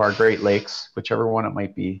 one of our Great Lakes, whichever one it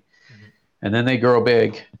might be. Mm-hmm. And then they grow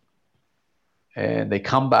big, and they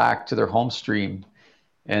come back to their home stream.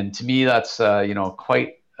 And to me, that's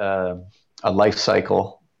quite a life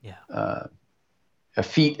cycle. Yeah. A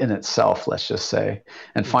feat in itself, let's just say,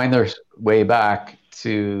 and find their way back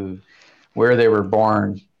to where they were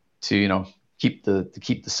born to keep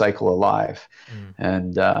the cycle alive.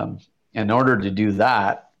 And in order to do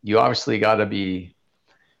that, you obviously got to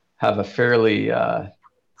have a fairly I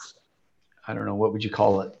don't know, what would you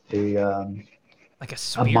call it, like a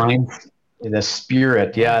spirit. A mind, a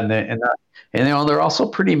spirit, yeah. And they're also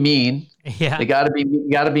pretty mean. Yeah, you got to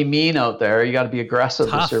be mean out there. You got to be aggressive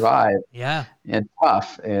to survive. Yeah, and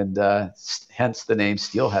tough, and hence the name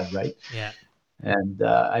steelhead, right? Yeah. And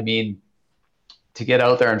I mean, to get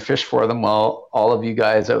out there and fish for them, well, all of you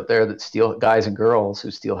guys out there guys and girls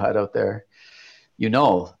who steelhead out there,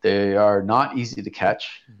 they are not easy to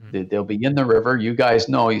catch. Mm-hmm. They'll be in the river. You guys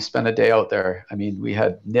know, you spend a day out there. I mean, we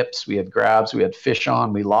had nips, we had grabs, we had fish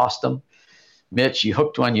on, we lost them. Mitch, you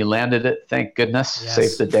hooked one, you landed it. Thank goodness. Yes.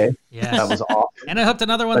 Saved the day. Yes. That was awesome. And I hooked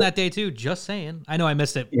another one that day too, just saying. I know I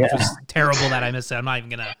missed it. Yeah. Which was terrible that I missed it. I'm not even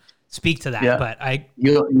going to speak to that, but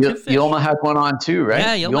Yulma had one on too, right?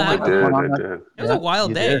 Yeah, Yulma had one on. It was a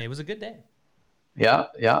wild day. Did. It was a good day. Yeah.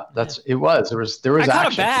 It was. There was I caught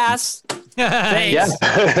action. a bass. Thanks.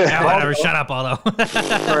 Yeah, whatever. Shut up, Aldo.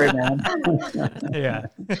 Sorry, man. Yeah.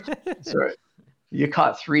 Sorry. You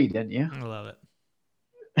caught 3, didn't you? I love it.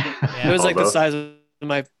 Yeah. It was like the size of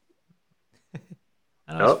my.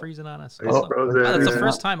 I know it's freezing on us. He's frozen. That's the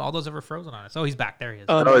first time Aldo's ever frozen on us. Oh, he's back. There he is.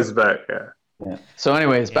 Oh, he's back. Yeah. So,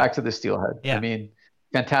 anyways, back to the steelhead. Yeah. I mean,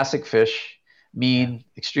 fantastic fish, mean,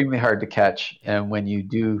 extremely hard to catch, and when you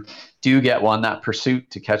do get one, that pursuit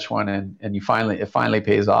to catch one, and it finally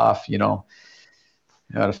pays off. You got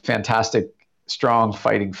a fantastic, strong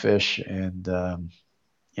fighting fish, and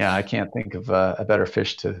I can't think of a better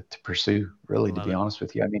fish to pursue, really, to be honest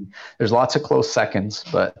with you. I mean, there's lots of close seconds,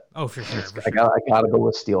 but for sure. I gotta go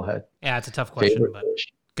with steelhead. Yeah, it's a tough question, Favorite but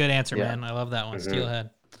fish. good answer, man. I love that one. Mm-hmm. Steelhead.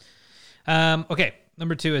 Okay,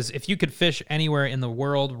 number 2 is, if you could fish anywhere in the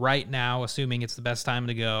world right now, assuming it's the best time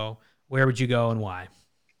to go, where would you go and why?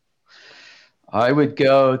 I would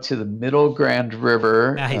go to the Middle Grand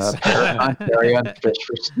River, nice. Ontario, and fish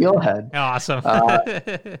for steelhead. Awesome.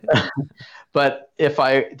 But if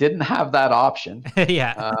I didn't have that option,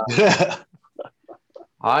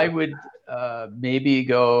 I would maybe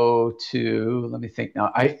go to, let me think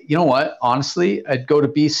now. You know what? Honestly, I'd go to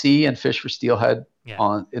BC and fish for steelhead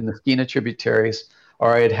in the Skeena tributaries,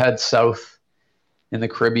 or I'd head south in the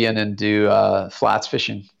Caribbean and do flats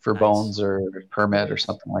fishing for bones or permit or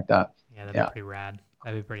something like that. Yeah, that'd be pretty rad.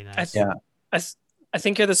 That'd be pretty nice. I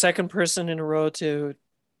think you're the second person in a row to,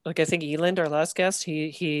 like, I think Eland, our last guest,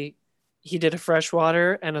 he did a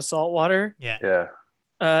freshwater and a saltwater. Yeah.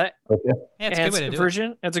 Okay. It's a good way to do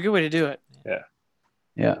it. That's a good way to do it.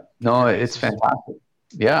 Yeah. No, it's fantastic.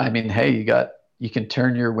 Yeah. I mean, hey, you got you can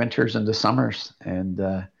turn your winters into summers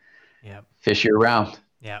and fish year round.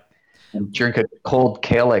 Yeah. And drink a cold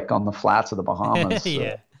Kalik on the flats of the Bahamas.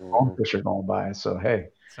 Yeah. Fish are going by. So, hey.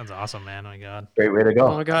 Sounds awesome, man. Oh, my God. Great way to go.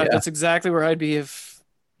 Oh, my God. That's exactly where I'd be if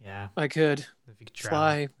I could, if you could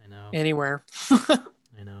fly anywhere. I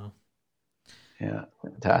know. Yeah.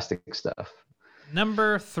 Fantastic stuff.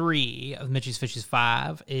 Number 3 of Mitchy's Fishes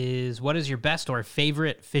 5 is, what is your best or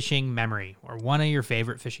favorite fishing memory, or one of your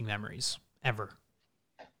favorite fishing memories ever?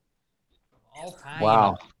 All time.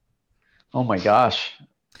 Wow. Oh my gosh.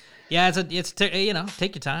 Yeah, take your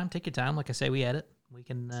time. Take your time. Like I say, we edit. We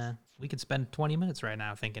can spend 20 minutes right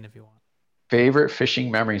now thinking if you want. Favorite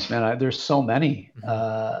fishing memories, man. There's so many.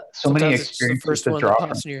 Sometimes many experiences. It's the first one that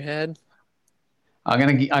pops in your hehead.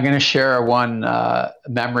 I'm gonna share one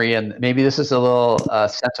memory, and maybe this is a little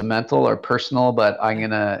sentimental or personal, but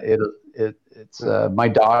it's my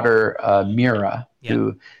daughter Mira,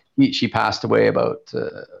 who she passed away about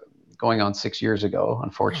going on 6 years ago,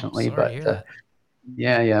 unfortunately. But it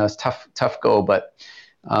was tough go. But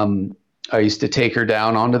I used to take her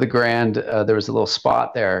down onto the Grand. There was a little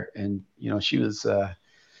spot there, and she was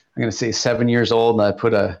I'm going to say 7 years old, and I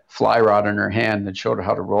put a fly rod in her hand and showed her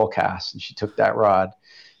how to roll cast. And she took that rod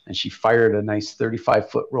and she fired a nice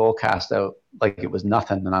 35-foot roll cast out like it was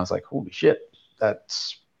nothing. And I was like, holy shit,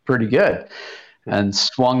 that's pretty good. And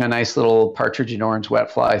swung a nice little partridge and orange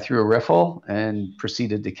wet fly through a riffle and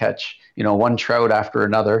proceeded to catch, one trout after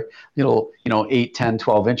another, 8, 10,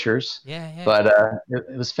 12 inchers. Yeah. But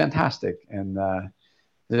it was fantastic. And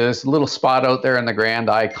there's a little spot out there in the Grand.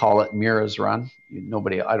 I call it Mira's Run.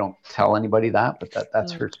 I don't tell anybody that, but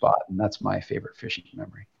that's her spot, and that's my favorite fishing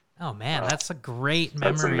memory. Oh man, that's a great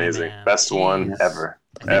memory. That's amazing. Man. Best one ever.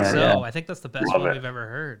 I think so. I think that's the best one we've ever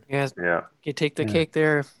heard. Yeah. You take the cake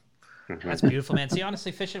there. That's beautiful, man. See,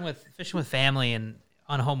 honestly, fishing with family and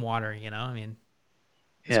on home water, I mean,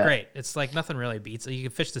 it's great. It's like nothing really beats it. You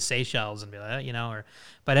can fish the Seychelles and be like,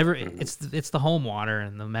 it's the home water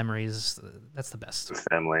and the memories. That's the best. The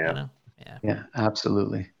family, Yeah,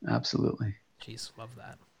 absolutely. Jeez, love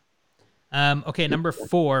that. Okay, number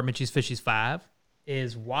 4, Mitchy's Fishies 5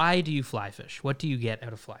 is, why do you fly fish? What do you get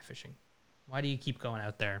out of fly fishing? Why do you keep going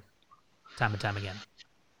out there time and time again?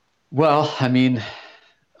 Well, I mean,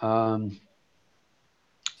 the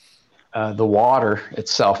water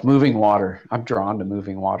itself, moving water. I'm drawn to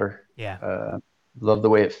moving water. Yeah. Love the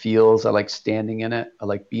way it feels. I like standing in it. I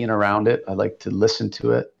like being around it. I like to listen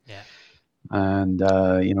to it. Yeah. And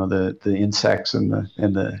the insects and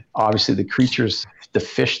the obviously the creatures, the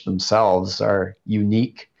fish themselves are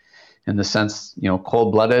unique in the sense,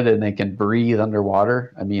 cold-blooded, and they can breathe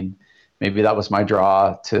underwater. I mean, maybe that was my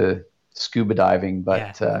draw to scuba diving,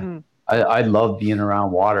 but I love being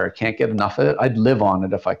around water. I can't get enough of it. I'd live on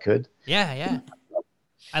it if I could. Yeah.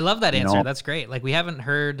 I love that answer. That's great. Like, we haven't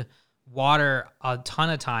heard water a ton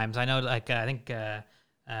of times. I know, like, I think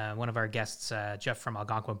one of our guests, Jeff from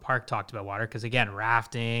Algonquin Park, talked about water because, again,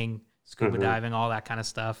 rafting, scuba diving, all that kind of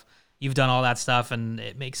stuff. You've done all that stuff, and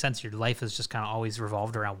it makes sense. Your life has just kind of always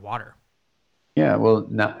revolved around water. Yeah, well,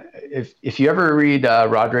 now, if you ever read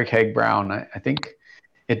Roderick Haig Brown, I think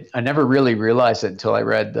I never really realized it until I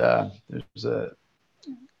read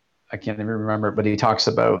I can't even remember, but he talks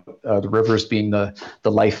about the rivers being the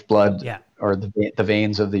lifeblood or the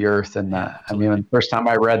veins of the earth. And I mean, the first time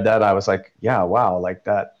I read that, I was like, yeah, wow, like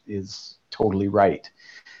that is totally right.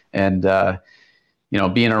 And,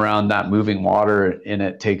 being around that moving water, and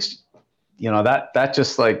it takes, that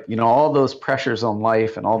just like, all those pressures on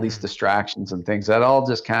life and all these distractions and things, that all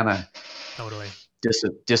just kind of totally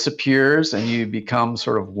disappears, and you become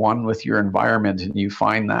sort of one with your environment, and you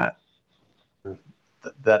find that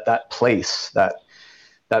place that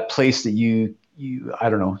you I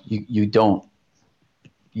don't know,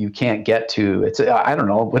 you can't get to. It's, I don't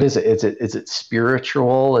know, what is it? Is it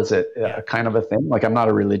spiritual? Is it a kind of a thing? Like, I'm not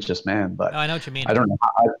a religious man, but I know what you mean. I don't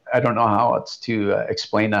know how it's to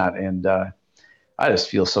explain that. And I just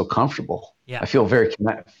feel so comfortable. Yeah. I feel very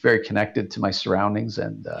connected to my surroundings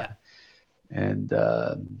and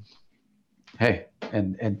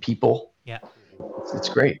people. Yeah. It's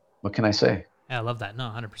great. What can I say? Yeah, I love that. No,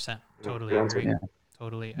 100%. Totally agree. Yeah.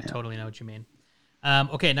 Totally. I totally know what you mean.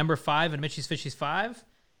 Okay, number 5 in Mitchy's Fishies 5.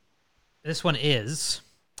 This one is,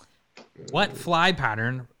 what fly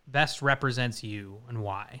pattern best represents you and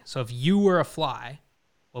why? So if you were a fly,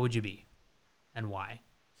 what would you be and why?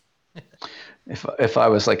 If I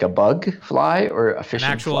was like a bug fly or a fishing fly?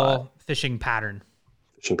 An actual fishing pattern.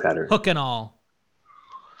 Fishing pattern. Hook and all.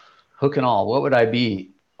 Hook and all. What would I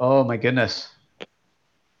be? Oh my goodness.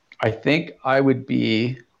 I think I would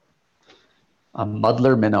be a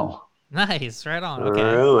muddler minnow. Nice, right on. Okay.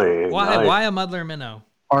 Really? Why Nice. why a muddler minnow?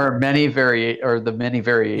 Or the many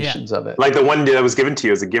variations of it. Like the one that was given to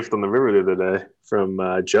you as a gift on the river the other day from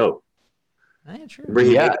Joe. True. Remember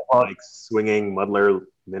he Yeah, made well- like swinging muddler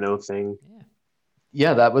minnow thing.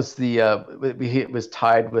 Yeah, that was it was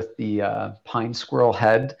tied with the pine squirrel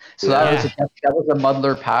head. So Yeah. that was a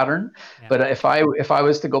muddler pattern. Yeah. But if I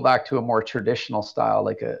was to go back to a more traditional style,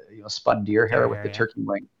 like a spun deer hair with the turkey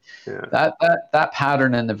wing, Yeah. that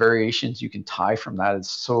pattern and the variations you can tie from that is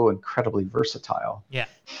so incredibly versatile. Yeah.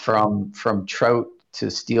 From trout to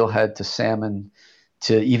steelhead to salmon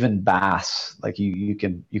to even bass. Like you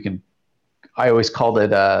can. I always called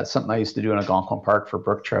it something I used to do in Algonquin Park for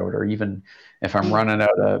brook trout, or even if I'm running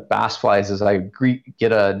out of bass flies, is I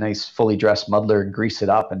get a nice fully dressed muddler and grease it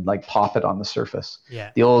up and like pop it on the surface.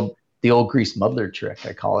 Yeah. The old grease muddler trick,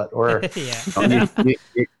 I call it. Or Yeah.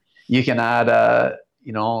 you can add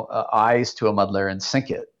eyes to a muddler and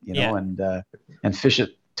sink it, and fish it,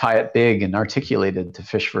 tie it big and articulated to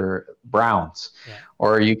fish for browns. Yeah.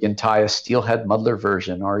 Or you can tie a steelhead muddler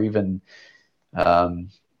version, or even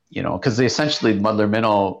because essentially muddler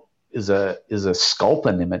minnow is a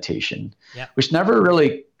sculpin imitation, which never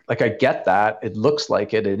really, like, I get that it looks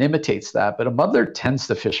like it imitates that, but a muddler tends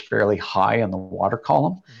to fish fairly high in the water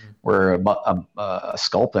column, where a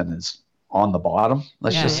sculpin is on the bottom.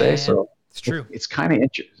 Let's just say. So it's true. It's kind of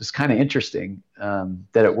interesting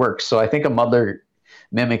that it works. So I think a muddler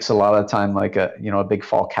mimics a lot of the time like a big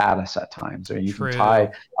fall caddis at times, or you can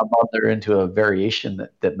tie a muddler into a variation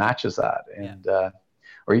that matches that, and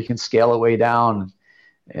or you can scale it way down,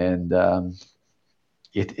 and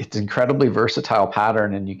it's incredibly versatile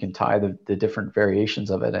pattern, and you can tie the different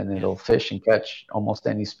variations of it, and it'll fish and catch almost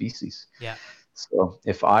any species. Yeah. So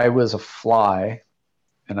if I was a fly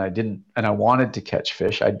and I wanted to catch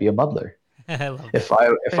fish, I'd be a muddler. I love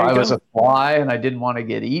that. If I was a fly and I didn't want to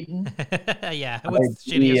get eaten,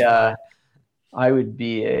 I would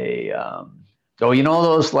be a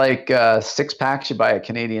those like 6-packs you buy at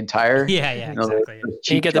Canadian Tire. Yeah, exactly.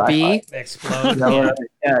 You get the bee. Explode.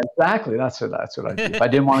 Yeah, exactly. That's what I'd be. If I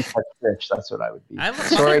didn't want to catch fish, that's what I would be.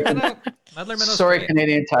 Sorry,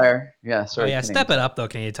 Canadian Tire. Yeah, sorry. Oh, yeah, Canadian step it up though,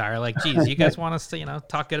 Canadian Tire. Like, geez, you guys want us to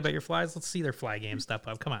talk good about your flies? Let's see their fly game step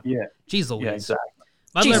up. Come on. Yeah. Jeez Louise. Yeah, exactly.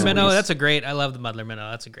 Muddler minnow. That's a great. I love the muddler minnow.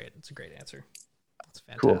 That's a great answer. That's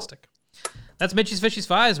fantastic. Cool. That's Mitchie's Fishies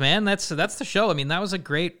Fives, man. That's the show. I mean, that was a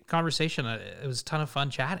great conversation. It was a ton of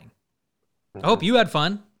fun chatting. I hope you had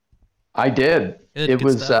fun. I did. Good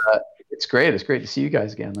was. stuff. It's great. It's great to see you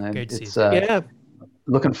guys again, man. Great to see you. Yeah.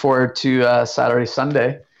 Looking forward to Saturday,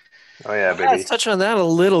 Sunday. Oh yeah, baby. Let's touch on that a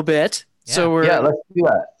little bit. Yeah. So let's do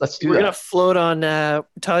that. We're gonna float on.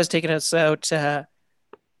 Tyler's taking us out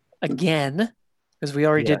again, because we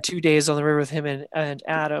already did 2 days on the river with him and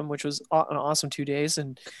Adam, which was an awesome 2 days.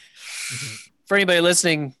 And for anybody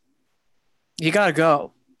listening, you gotta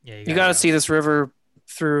go. Yeah, you gotta see this river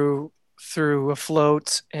through a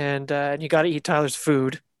float, and you gotta eat Tyler's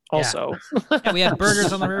food also. Yeah, we had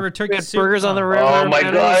burgers on the river, turkey soup. Burgers on the river. Oh my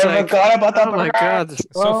man. god, I forgot about that. Oh my god,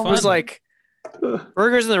 so fun. It was like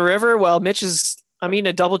burgers in the river while I'm eating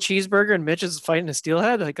a double cheeseburger and Mitch is fighting a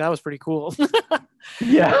steelhead. Like, that was pretty cool.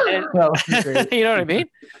 Yeah, that was great. You know what I mean?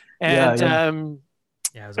 And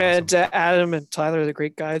it was awesome. Adam and Tyler are the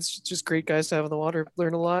great guys. Just great guys to have in the water.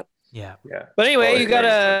 Learn a lot. Yeah. But anyway,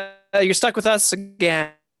 you're stuck with us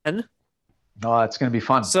again. No, it's gonna be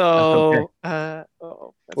fun. So,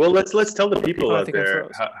 well, let's tell the people out there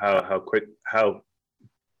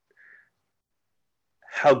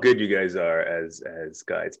how good you guys are as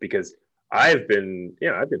guides, because I've been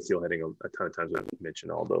steelheading a ton of times with Mitch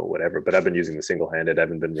and Aldo, whatever, but I've been using the single-handed. I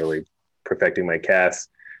haven't been really perfecting my casts.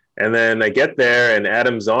 And then I get there and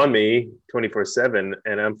Adam's on me 24/7,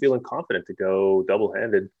 and I'm feeling confident to go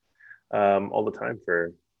double-handed all the time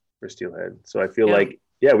for steelhead. So I feel like,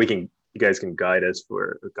 you guys can guide us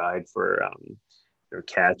for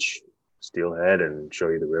catch steelhead and show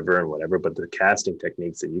you the river and whatever, but the casting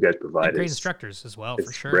techniques that you guys provide great instructors as well,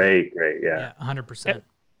 for sure. Great, yeah. 100%.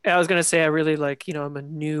 I was gonna say, I really like, I'm a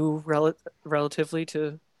new relatively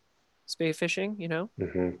to spey fishing.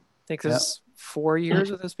 Mm-hmm. I think this is 4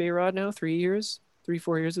 years with the spey rod now. 4 years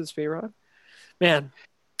with the spey rod. Man,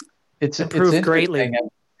 it's improved greatly.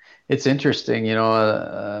 It's interesting,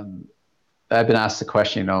 I've been asked the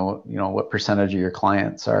question, what percentage of your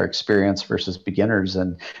clients are experienced versus beginners?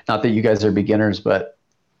 And not that you guys are beginners, but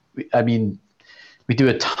we do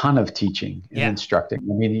a ton of teaching and instructing.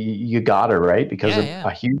 I mean, you got it, right? Because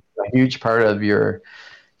a huge part of your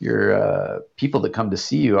people that come to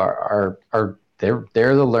see you are they're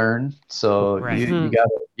there to learn. So you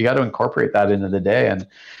got to incorporate that into the day. And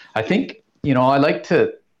I think, I like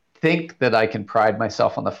to think that I can pride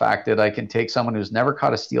myself on the fact that I can take someone who's never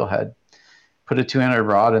caught a steelhead, put a 200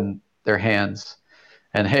 rod in their hands,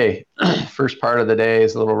 and hey, first part of the day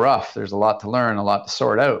is a little rough. There's a lot to learn, a lot to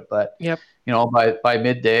sort out, but by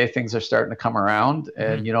midday, things are starting to come around,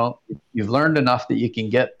 and you've learned enough that you can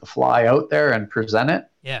get the fly out there and present it.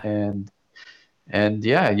 Yeah. And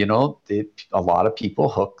a lot of people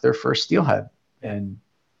hook their first steelhead, and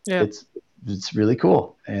it's really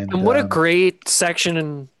cool. And what a great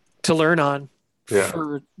section to learn on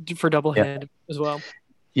for double head as well.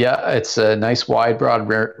 Yeah, it's a nice wide, broad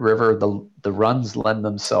river. The runs lend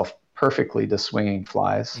themselves perfectly to swinging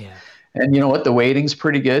flies. Yeah. And you know what? The weighting's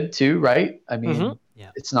pretty good too, right? I mean,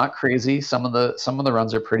 it's not crazy. Some of the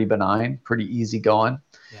runs are pretty benign, pretty easy going.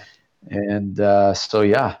 Yeah. And I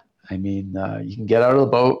mean, you can get out of the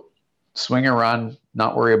boat, swing a run,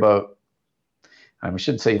 not worry about. I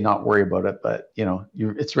shouldn't say not worry about it, but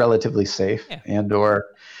it's relatively safe. Yeah. And or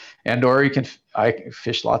I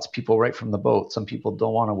fish lots of people right from the boat. Some people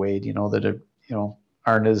don't want to wade, that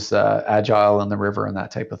aren't as agile in the river and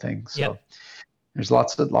that type of thing. So there's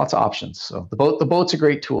lots of options. So the boat's a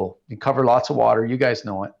great tool. You cover lots of water. You guys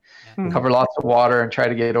know it. Yeah. Cover lots of water and try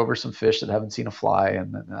to get over some fish that haven't seen a fly,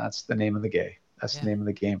 and that's the name of the game. That's the name of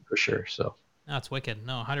the game for sure. So. No, it's wicked.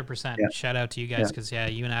 No, 100%. Yeah. Shout out to you guys because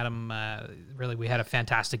you and Adam, really, we had a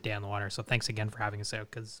fantastic day on the water. So thanks again for having us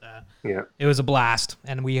out because it was a blast,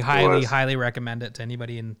 and we highly recommend it to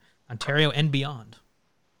anybody in Ontario and beyond.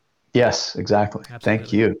 Yes, exactly. Absolutely.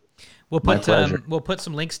 Thank you. We'll put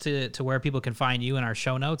some links to where people can find you in our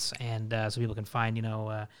show notes, and so people can find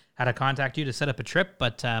how to contact you to set up a trip.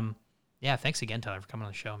 But thanks again, Tyler, for coming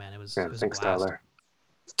on the show, man. It was thanks, a blast. Tyler.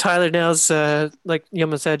 Tyler, now's like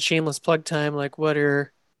Yuma said, shameless plug time. Like, what's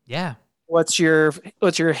your handle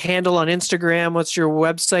on Instagram? What's your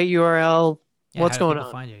website URL? What's going on?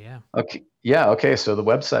 Find you? Yeah. Okay. Yeah. Okay. So the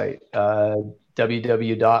website,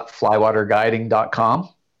 www.flywaterguiding.com.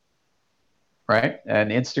 Right.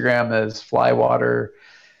 And Instagram is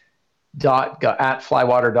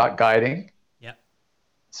flywater.guiding. Yeah.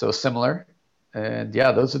 So similar. And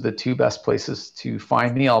those are the two best places to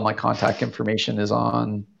find me. All my contact information is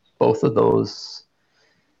on both of those.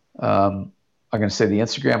 I'm going to say the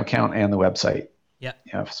Instagram account and the website. Yeah.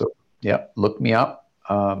 Yeah. So look me up.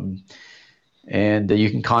 And you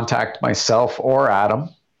can contact myself or Adam.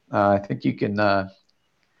 I think you can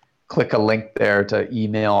click a link there to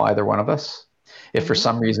email either one of us. If for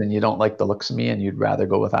some reason you don't like the looks of me and you'd rather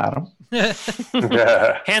go with Adam.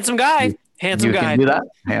 Handsome guy. Handsome guy. Can do that.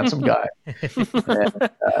 Handsome guy.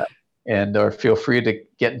 and or feel free to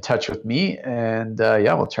get in touch with me, and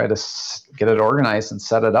we'll try to get it organized and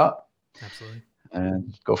set it up. Absolutely.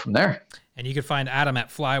 And go from there. And you can find Adam at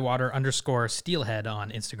flywater_steelhead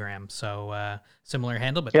on Instagram. So similar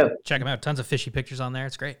handle, but check him out. Tons of fishy pictures on there.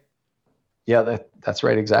 It's great. Yeah, that's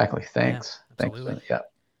right. Exactly. Thanks. Yeah, absolutely. Thanks. Yeah.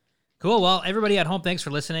 Cool. Well, everybody at home, thanks for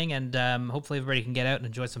listening, and hopefully everybody can get out and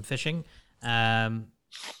enjoy some fishing. I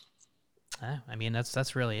mean,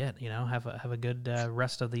 that's really it. Have a good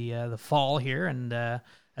rest of the fall here, and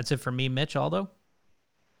that's it for me, Mitch. Aldo.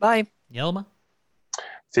 Bye. Yelma.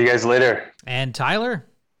 See you guys later. And Tyler.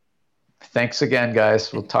 Thanks again,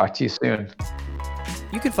 guys. We'll talk to you soon.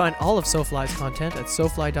 You can find all of SoFly's content at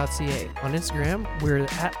sofly.ca. On Instagram, we're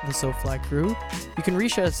at the SoFly Crew. You can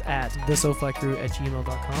reach us at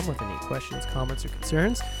thesoflycrew@gmail.com with any questions, comments, or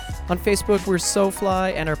concerns. On Facebook, we're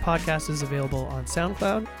SoFly, and our podcast is available on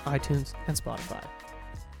SoundCloud, iTunes, and Spotify.